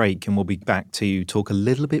quick break, and we'll be back to talk a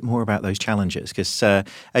little bit more about those challenges. Because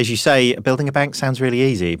as you say, building a bank sounds really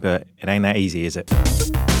easy, but it ain't that easy, is it?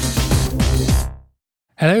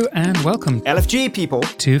 Hello and welcome, LFG people,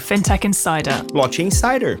 to FinTech Insider, Blockchain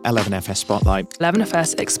Insider, 11FS Spotlight,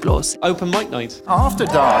 11FS Explores, Open Mic Night, After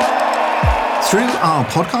Dark. Through our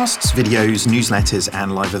podcasts, videos, newsletters,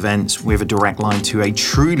 and live events, we have a direct line to a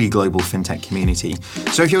truly global fintech community.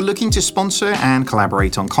 So if you're looking to sponsor and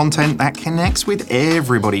collaborate on content that connects with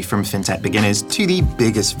everybody from fintech beginners to the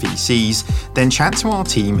biggest VCs, then chat to our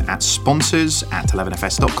team at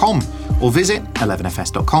sponsors@11fs.com or visit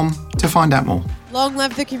 11fs.com to find out more. Long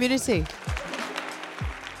live the community.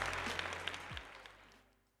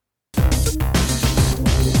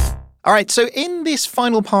 All right, so in this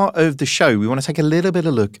final part of the show, we want to take a little bit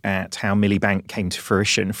of a look at how Millie Bank came to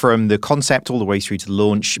fruition, from the concept all the way through to the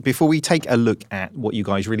launch, before we take a look at what you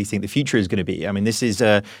guys really think the future is going to be. I mean, this is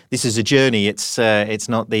a journey. It's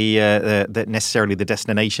not the necessarily the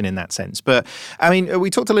destination in that sense. But I mean, we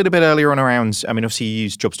talked a little bit earlier on around, I mean, obviously you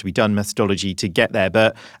use jobs to be done methodology to get there.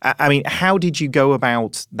 But I mean, how did you go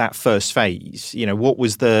about that first phase? What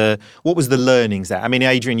was the learnings there? I mean,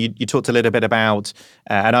 Adrian, you talked a little bit about,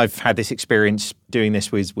 and I've had this experience doing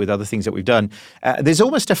this with other things that we've done. There's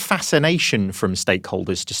almost a fascination from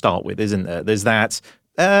stakeholders to start with, isn't there? There's that,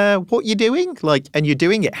 what you're doing, and you're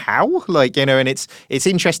doing it how, and it's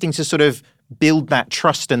interesting to sort of build that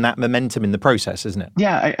trust and that momentum in the process, isn't it?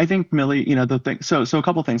 Yeah, I think Millie, the thing. So a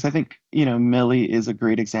couple of things. I think Millie is a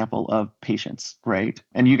great example of patience, right?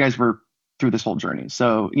 And you guys were through this whole journey.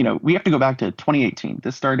 So we have to go back to 2018.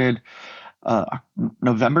 This started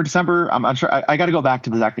November, December. I'm not sure. I got to go back to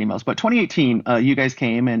the exact emails, but 2018, you guys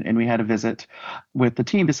came and we had a visit with the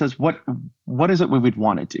team that says, what is it we would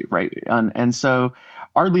want to do, right? And so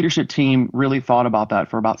our leadership team really thought about that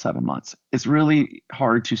for about 7 months. It's really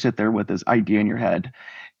hard to sit there with this idea in your head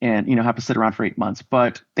and have to sit around for 8 months.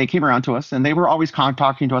 But they came around to us, and they were always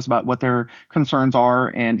talking to us about what their concerns are,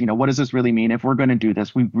 and what does this really mean? If we're going to do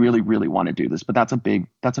this, we really, really want to do this, but that's a big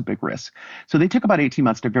risk. So they took about 18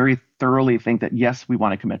 months to very thoroughly think that yes, we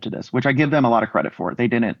want to commit to this, which I give them a lot of credit for. They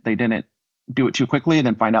didn't do it too quickly and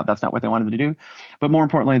then find out that's not what they wanted to do. But more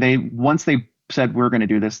importantly, once they said we're going to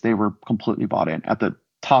do this, they were completely bought in at the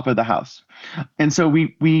top of the house. And so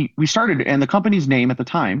we started, and the company's name at the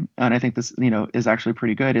time, and I think this is actually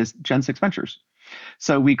pretty good, is Gen 6 Ventures.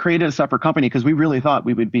 So we created a separate company because we really thought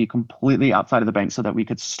we would be completely outside of the bank so that we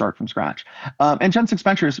could start from scratch. And Gen 6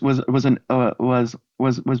 Ventures was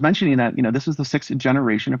mentioning that this is the 6th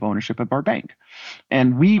generation of ownership of our bank,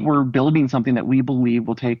 and we were building something that we believe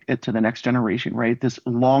will take it to the next generation. Right, this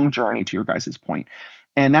long journey, to your guys' point,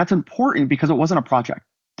 and that's important because it wasn't a project.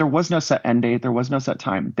 There was no set end date. There was no set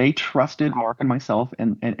time. They trusted Mark and myself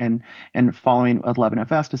and following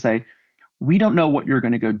 11FS to say, we don't know what you're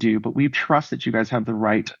going to go do, but we trust that you guys have the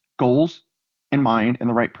right goals in mind and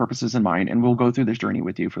the right purposes in mind, and we'll go through this journey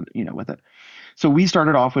with you with it. So we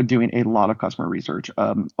started off with doing a lot of customer research,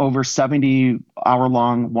 over 70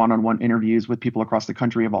 hour-long one-on-one interviews with people across the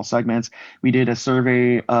country of all segments. We did a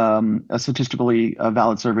survey, a statistically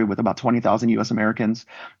valid survey with about 20,000 U.S. Americans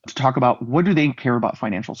to talk about what do they care about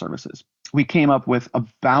financial services. We came up with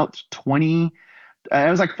about 20. It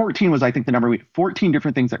was like 14 was, I think, the number. 14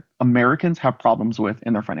 different things that Americans have problems with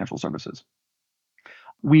in their financial services.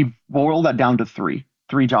 We boiled that down to three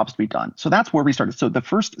jobs to be done. So that's where we started. So the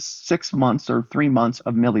first 6 months or 3 months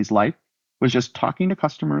of Millie's life was just talking to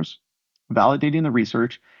customers, validating the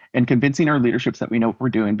research, and convincing our leaderships that we know what we're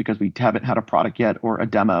doing because we haven't had a product yet or a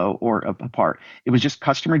demo or a part. It was just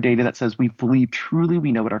customer data that says we believe truly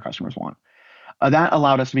we know what our customers want. That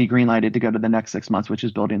allowed us to be green-lighted to go to the next 6 months, which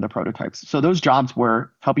is building the prototypes. So those jobs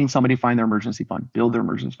were helping somebody find their emergency fund, build their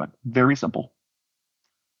emergency fund. Very simple.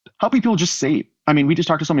 Helping people just save. I mean, we just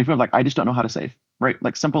talked to so many people like, I just don't know how to save, right?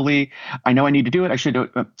 Like simply, I know I need to do it. I should do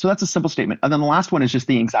it. So that's a simple statement. And then the last one is just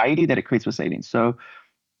the anxiety that it creates with savings. So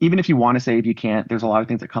even if you want to save, you can't. There's a lot of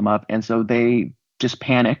things that come up. And so they just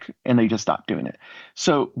panic and they just stop doing it.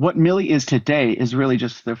 So what Millie is today is really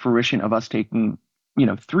just the fruition of us taking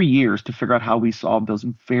 3 years to figure out how we solve those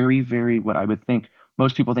very, very, what I would think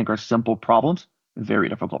most people think are simple problems, very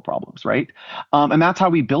difficult problems, right? And that's how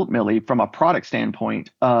we built Millie from a product standpoint.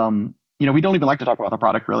 We don't even like to talk about the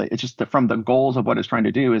product really. It's just that from the goals of what it's trying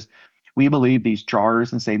to do is we believe these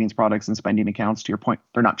jars and savings products and spending accounts, to your point,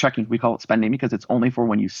 they're not checking. We call it spending because it's only for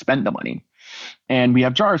when you spend the money. And we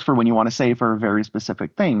have jars for when you want to save for a very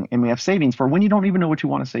specific thing. And we have savings for when you don't even know what you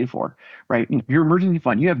want to save for, right? Your emergency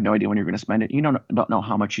fund, you have no idea when you're going to spend it. You don't know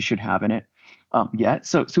how much you should have in it yet.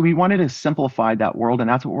 So we wanted to simplify that world, and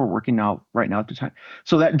that's what we're working now right now at the time.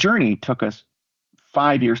 So that journey took us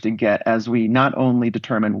 5 years to get as we not only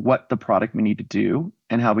determine what the product we need to do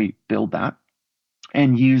and how we build that,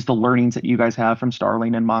 and use the learnings that you guys have from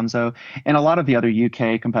Starling and Monzo and a lot of the other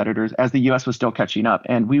UK competitors as the US was still catching up.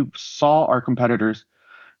 And we saw our competitors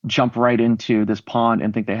jump right into this pond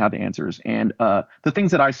and think they have the answers. And the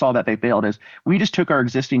things that I saw that they failed is we just took our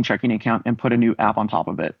existing checking account and put a new app on top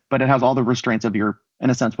of it, but it has all the restraints of your, in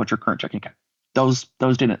a sense, what's your current checking account. Those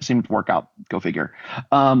didn't seem to work out. Go figure.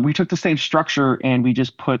 We took the same structure and we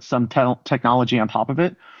just put some technology on top of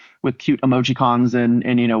it with cute emojicons and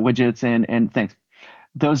widgets and things.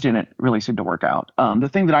 Those didn't really seem to work out. The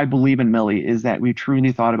thing that I believe in Millie is that we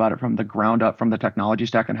truly thought about it from the ground up, from the technology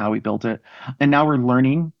stack and how we built it. And now we're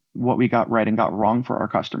learning what we got right and got wrong for our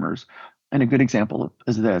customers. And a good example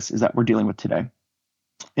is that we're dealing with today.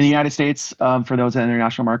 In the United States, for those in the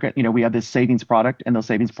international market, we have this savings product, and those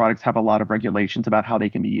savings products have a lot of regulations about how they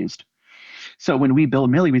can be used. So when we built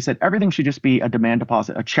Millie, we said everything should just be a demand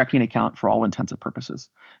deposit, a checking account for all intents and purposes,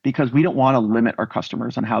 because we don't want to limit our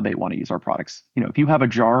customers on how they want to use our products. If you have a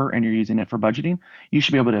jar and you're using it for budgeting, you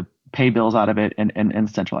should be able to pay bills out of it and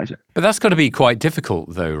centralize it. But that's got to be quite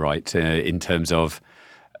difficult though, right? In terms of,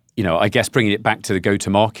 I guess bringing it back to the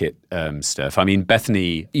go-to-market stuff. I mean,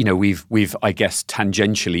 Bethany, we've I guess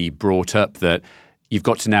tangentially brought up that you've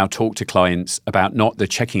got to now talk to clients about not the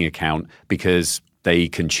checking account because they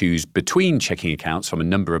can choose between checking accounts from a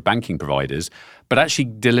number of banking providers, but actually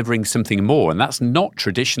delivering something more. And that's not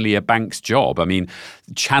traditionally a bank's job. I mean,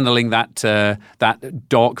 channeling that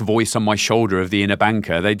dark voice on my shoulder of the inner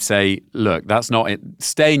banker, they'd say, look, that's not it.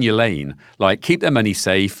 Stay in your lane. Like, keep their money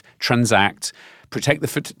safe, transact, protect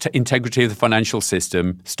the integrity of the financial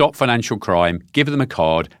system, stop financial crime, give them a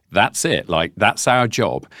card. That's it. Like, that's our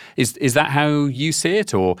job. Is that how you see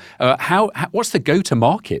it? Or what's the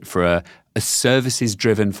go-to-market for a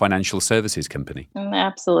services-driven financial services company?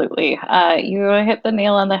 Absolutely. You hit the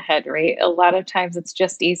nail on the head, right? A lot of times it's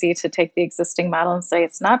just easy to take the existing model and say,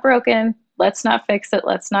 it's not broken. Let's not fix it.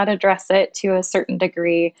 Let's not address it to a certain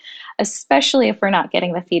degree, especially if we're not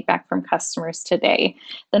getting the feedback from customers today.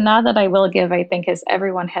 The nod that I will give, I think, is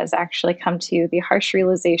everyone has actually come to the harsh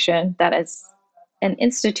realization that as an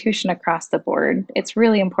institution across the board, it's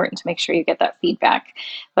really important to make sure you get that feedback.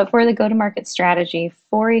 But for the go-to-market strategy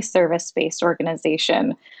for a service-based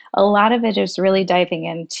organization, a lot of it is really diving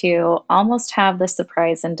into almost have the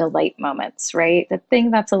surprise and delight moments, right? The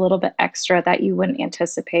thing that's a little bit extra that you wouldn't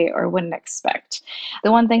anticipate or wouldn't expect.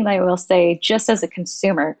 The one thing that I will say, just as a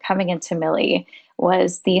consumer coming into Millie,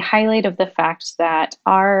 was the highlight of the fact that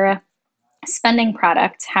our spending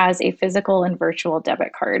product has a physical and virtual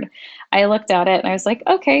debit card. I looked at it and I was like,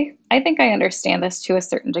 okay, I think I understand this to a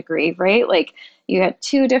certain degree, right? Like, you got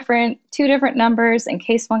two different numbers in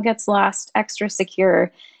case one gets lost, extra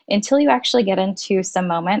secure, until you actually get into some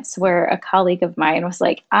moments where a colleague of mine was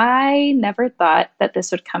like, I never thought that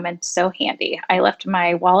this would come in so handy. I left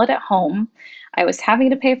my wallet at home. I was having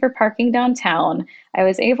to pay for parking downtown. I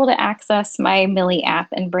was able to access my Millie app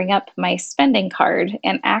and bring up my spending card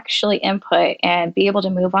and actually input and be able to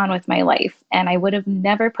move on with my life. And I would have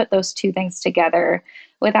never put those two things together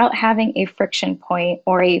without having a friction point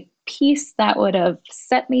or a piece that would have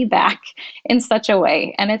set me back in such a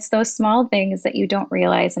way. And it's those small things that you don't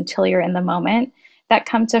realize until you're in the moment that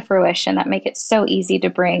come to fruition that make it so easy to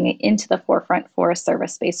bring into the forefront for a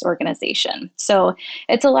service-based organization. So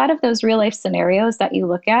it's a lot of those real life scenarios that you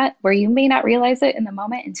look at where you may not realize it in the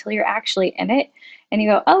moment until you're actually in it. And you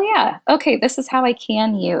go, oh yeah, okay, this is how I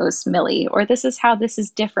can use Millie, or this is how this is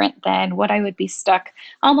different than what I would be stuck,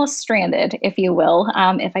 almost stranded, if you will,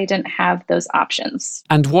 if I didn't have those options.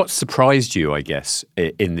 And what surprised you, I guess,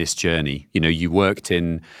 in this journey? You know, you worked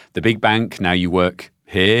in the big bank, now you work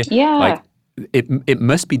here. Yeah. Like, it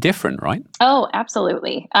must be different, right? Oh,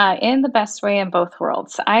 absolutely. In the best way in both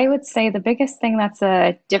worlds. I would say the biggest thing that's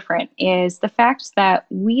different is the fact that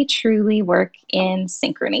we truly work in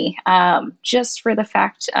synchrony. Just for the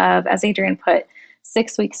fact of, as Adrian put,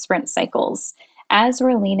 6-week sprint cycles. As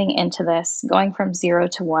we're leaning into this, going from 0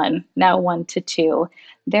 to 1, now 1 to 2,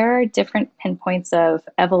 there are different pinpoints of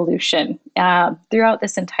evolution throughout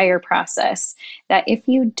this entire process that if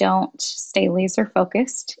you don't stay laser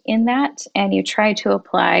focused in that and you try to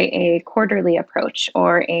apply a quarterly approach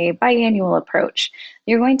or a biannual approach,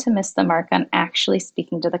 you're going to miss the mark on actually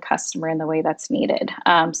speaking to the customer in the way that's needed.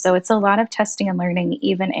 So it's a lot of testing and learning,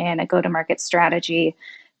 even in a go-to-market strategy,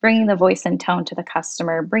 bringing the voice and tone to the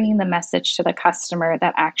customer, bringing the message to the customer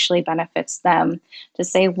that actually benefits them, to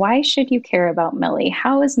say, why should you care about Millie?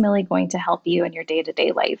 How is Millie going to help you in your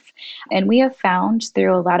day-to-day life? And we have found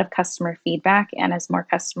through a lot of customer feedback, and as more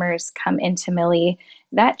customers come into Millie,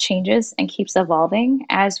 that changes and keeps evolving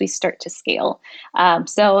as we start to scale.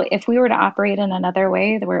 So if we were to operate in another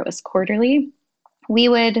way where it was quarterly, we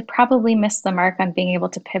would probably miss the mark on being able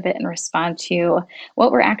to pivot and respond to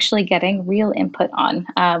what we're actually getting real input on,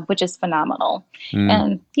 which is phenomenal.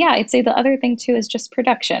 And yeah, I'd say the other thing too is just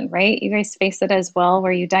production, right? You guys face it as well,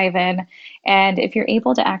 where you dive in, and if you're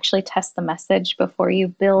able to actually test the message before you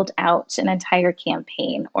build out an entire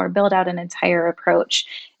campaign or build out an entire approach,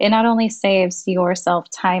 it not only saves yourself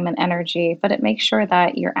time and energy, but it makes sure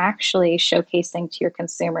that you're actually showcasing to your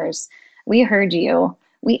consumers, we heard you.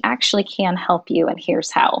 We actually can help you, and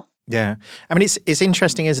here's how. Yeah. I mean, it's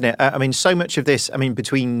interesting, isn't it? I mean, so much of this, I mean,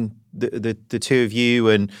 between the two of you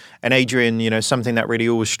and Adrian, you know, something that really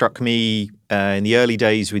always struck me in the early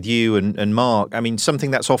days with you and Mark, I mean,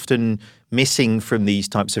 something that's often missing from these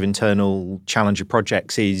types of internal challenger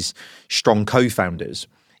projects is strong co-founders.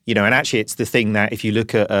 You know, and actually it's the thing that if you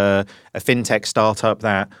look at a fintech startup,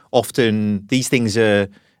 that often these things are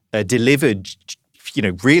delivered, you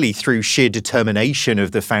know, really through sheer determination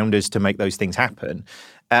of the founders to make those things happen.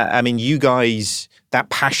 I mean, you guys, that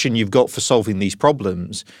passion you've got for solving these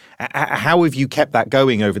problems, how have you kept that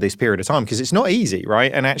going over this period of time? Because it's not easy,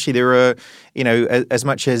 right? And actually there are, you know, as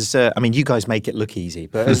much as, I mean, you guys make it look easy,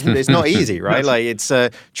 but it's not easy, right? Like it's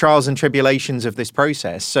trials and tribulations of this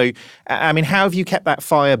process. So, I mean, how have you kept that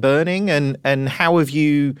fire burning, and how have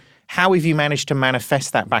you managed to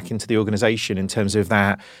manifest that back into the organization in terms of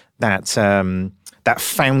that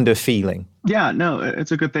founder feeling? Yeah, no,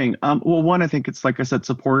 it's a good thing. Well, one, I think it's, like I said,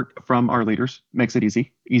 support from our leaders makes it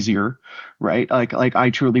easier, right? Like I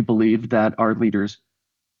truly believe that our leaders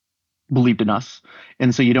believed in us.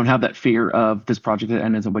 And so you don't have that fear of this project that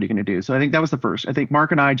ends and what are you going to do? So I think that was the first. I think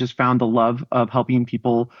Mark and I just found the love of helping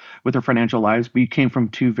people with their financial lives. We came from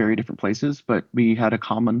two very different places, but we had a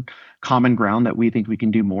common ground that we think we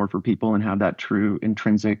can do more for people and have that true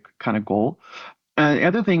intrinsic kind of goal. The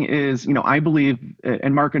other thing is, I believe,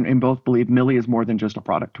 and Mark and both believe, Millie is more than just a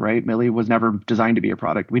product, right? Millie was never designed to be a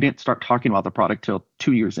product. We didn't start talking about the product till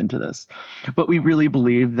 2 years into this. But we really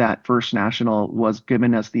believe that First National was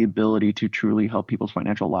giving us the ability to truly help people's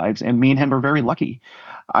financial lives. And me and him are very lucky.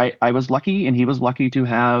 I was lucky, and he was lucky to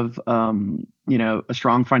have, a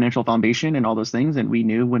strong financial foundation and all those things. And we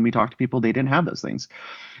knew when we talked to people, they didn't have those things.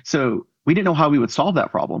 So we didn't know how we would solve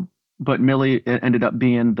that problem. But Millie ended up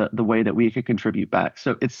being the way that we could contribute back.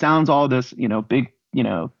 So it sounds all this, big,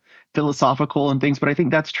 philosophical and things, but I think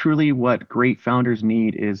that's truly what great founders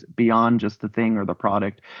need, is beyond just the thing or the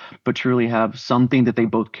product, but truly have something that they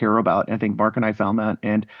both care about. And I think Mark and I found that,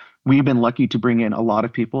 and we've been lucky to bring in a lot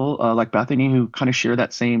of people like Bethany who kind of share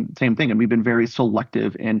that same thing. And we've been very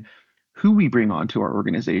selective in who we bring onto our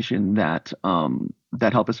organization that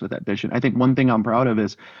help us with that vision. I think one thing I'm proud of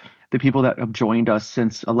is the people that have joined us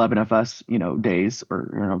since 11FS, days,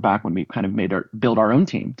 or back when we kind of build our own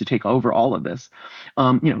team to take over all of this.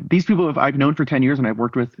 These people I've known for 10 years and I've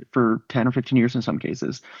worked with for 10 or 15 years in some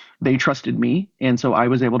cases. They trusted me, and so I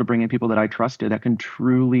was able to bring in people that I trusted that can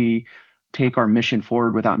truly take our mission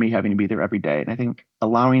forward without me having to be there every day. And I think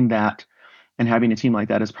allowing that and having a team like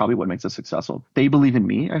that is probably what makes us successful. They believe in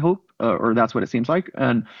me, I hope, or that's what it seems like.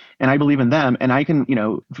 And I believe in them, and I can,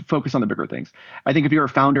 focus on the bigger things. I think if you're a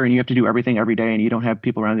founder and you have to do everything every day and you don't have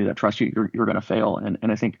people around you that trust you, you're going to fail.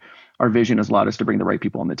 And I think our vision has allowed us to bring the right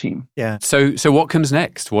people on the team. Yeah. So what comes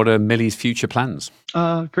next? What are Millie's future plans?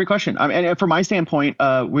 Great question. And from my standpoint,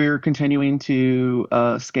 we're continuing to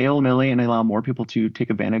scale Millie and allow more people to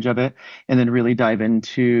take advantage of it, and then really dive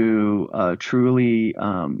into truly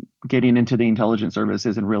getting into the intelligence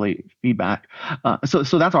services and really feedback. So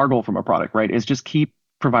that's our goal from a product, right? Is just keep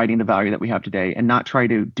providing the value that we have today and not try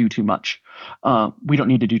to do too much. We don't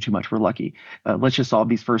need to do too much. We're lucky. Let's just solve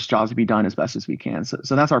these first jobs to be done as best as we can.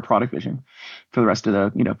 So that's our product vision for the rest of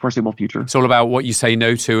the foreseeable future. It's all about what you say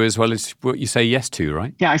no to as well as what you say yes to,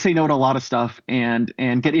 right? Yeah, I say no to a lot of stuff and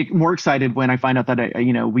get more excited when I find out that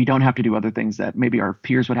we don't have to do other things that maybe our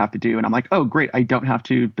peers would have to do. And I'm like, oh, great, I don't have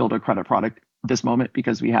to build a credit product this moment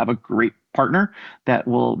because we have a great partner that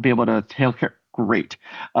will be able to take care. Great.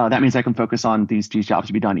 That means I can focus on these jobs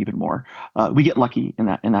to be done even more. We get lucky in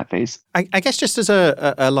that phase. I guess just as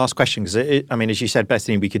a last question, because as you said,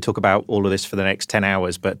 Bethany, we could talk about all of this for the next 10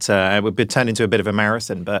 hours, but it would turn into a bit of a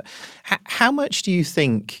marathon. But how much do you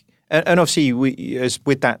think, and obviously as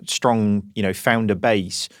with that strong, founder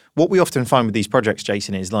base, what we often find with these projects,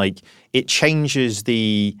 Jason, is like it changes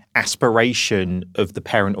the aspiration of the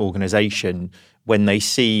parent organization when they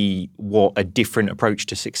see what a different approach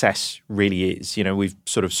to success really is. We've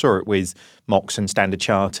sort of saw it with Mox and Standard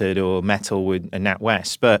Chartered, or Metal and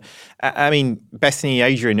NatWest. But Bethany,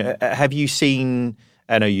 Adrian, have you seen?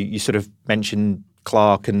 I know you sort of mentioned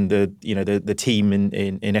Clark and the team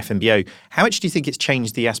in FNBO. How much do you think it's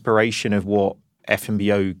changed the aspiration of what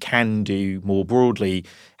FNBO can do more broadly,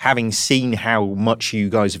 having seen how much you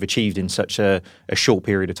guys have achieved in such a short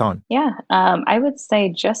period of time? Yeah, I would say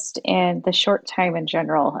just in the short time in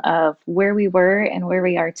general of where we were and where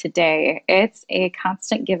we are today, it's a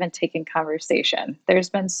constant give and take in conversation. There's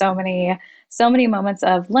been so many moments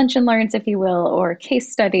of lunch and learns, if you will, or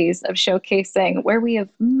case studies of showcasing where we have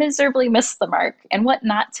miserably missed the mark and what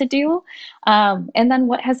not to do, and then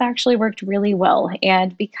what has actually worked really well.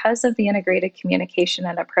 And because of the integrated communication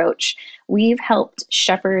and approach, we've helped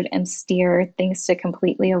shepherd and steer things to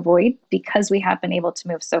completely avoid, because we have been able to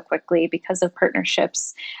move so quickly because of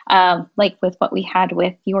partnerships, like with what we had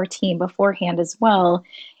with your team beforehand as well.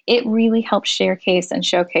 It really helps showcase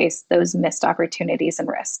those missed opportunities and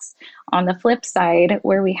risks. On the flip side,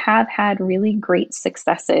 where we have had really great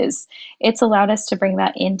successes, it's allowed us to bring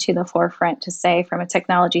that into the forefront to say, from a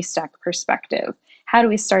technology stack perspective, how do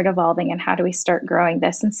we start evolving and how do we start growing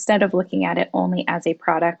this instead of looking at it only as a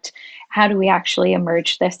product? How do we actually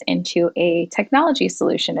emerge this into a technology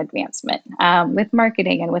solution advancement with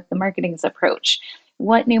marketing and with the marketing's approach?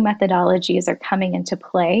 What new methodologies are coming into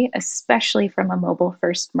play, especially from a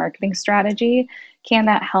mobile-first marketing strategy? Can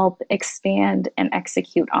that help expand and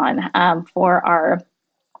execute on for our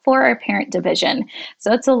parent division?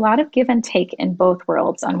 So it's a lot of give and take in both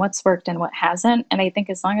worlds on what's worked and what hasn't. And I think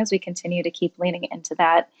as long as we continue to keep leaning into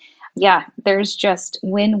that, there's just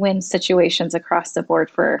win-win situations across the board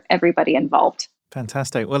for everybody involved.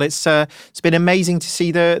 Fantastic. Well, it's been amazing to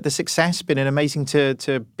see the success. Been amazing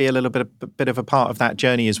to be a little bit of a part of that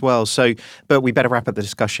journey as well. So, but we better wrap up the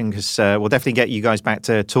discussion because we'll definitely get you guys back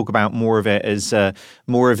to talk about more of it as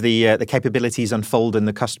more of the capabilities unfold and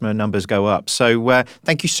the customer numbers go up. So,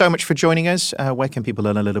 thank you so much for joining us. Where can people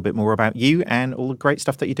learn a little bit more about you and all the great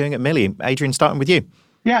stuff that you're doing at Millie? Adrian, starting with you.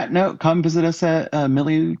 Yeah, no, come visit us at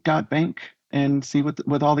millie.bank and see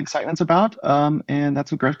what all the excitement's about. And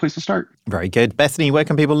that's a great place to start. Very good. Bethany, where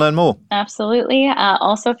can people learn more? Absolutely.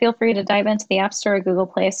 Also, feel free to dive into the App Store or Google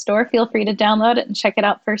Play Store. Feel free to download it and check it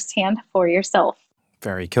out firsthand for yourself.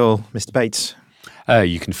 Very cool. Mr. Bates?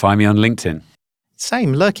 You can find me on LinkedIn.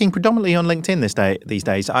 Same, lurking predominantly on LinkedIn these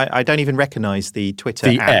days. I don't even recognize the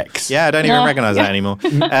Twitter The app. X. Yeah, I don't even recognize that anymore.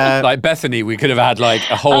 Like Bethany, we could have had like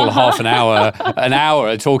a whole half an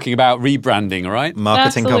hour talking about rebranding, all right?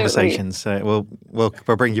 Marketing Absolutely. conversations. We'll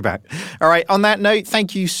bring you back. All right, on that note,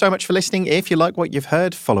 thank you so much for listening. If you like what you've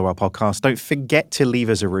heard, follow our podcast. Don't forget to leave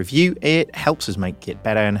us a review. It helps us make it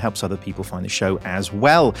better and helps other people find the show as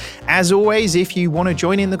well. As always, if you want to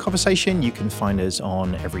join in the conversation, you can find us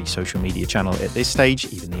on every social media channel at this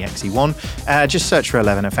stage, even the XE one. Just search for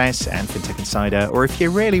 11FS and FinTech Insider, or if you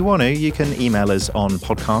really want to, you can email us on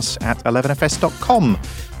podcasts@11fs.com.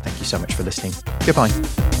 Thank you so much for listening.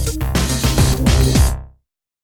 Goodbye.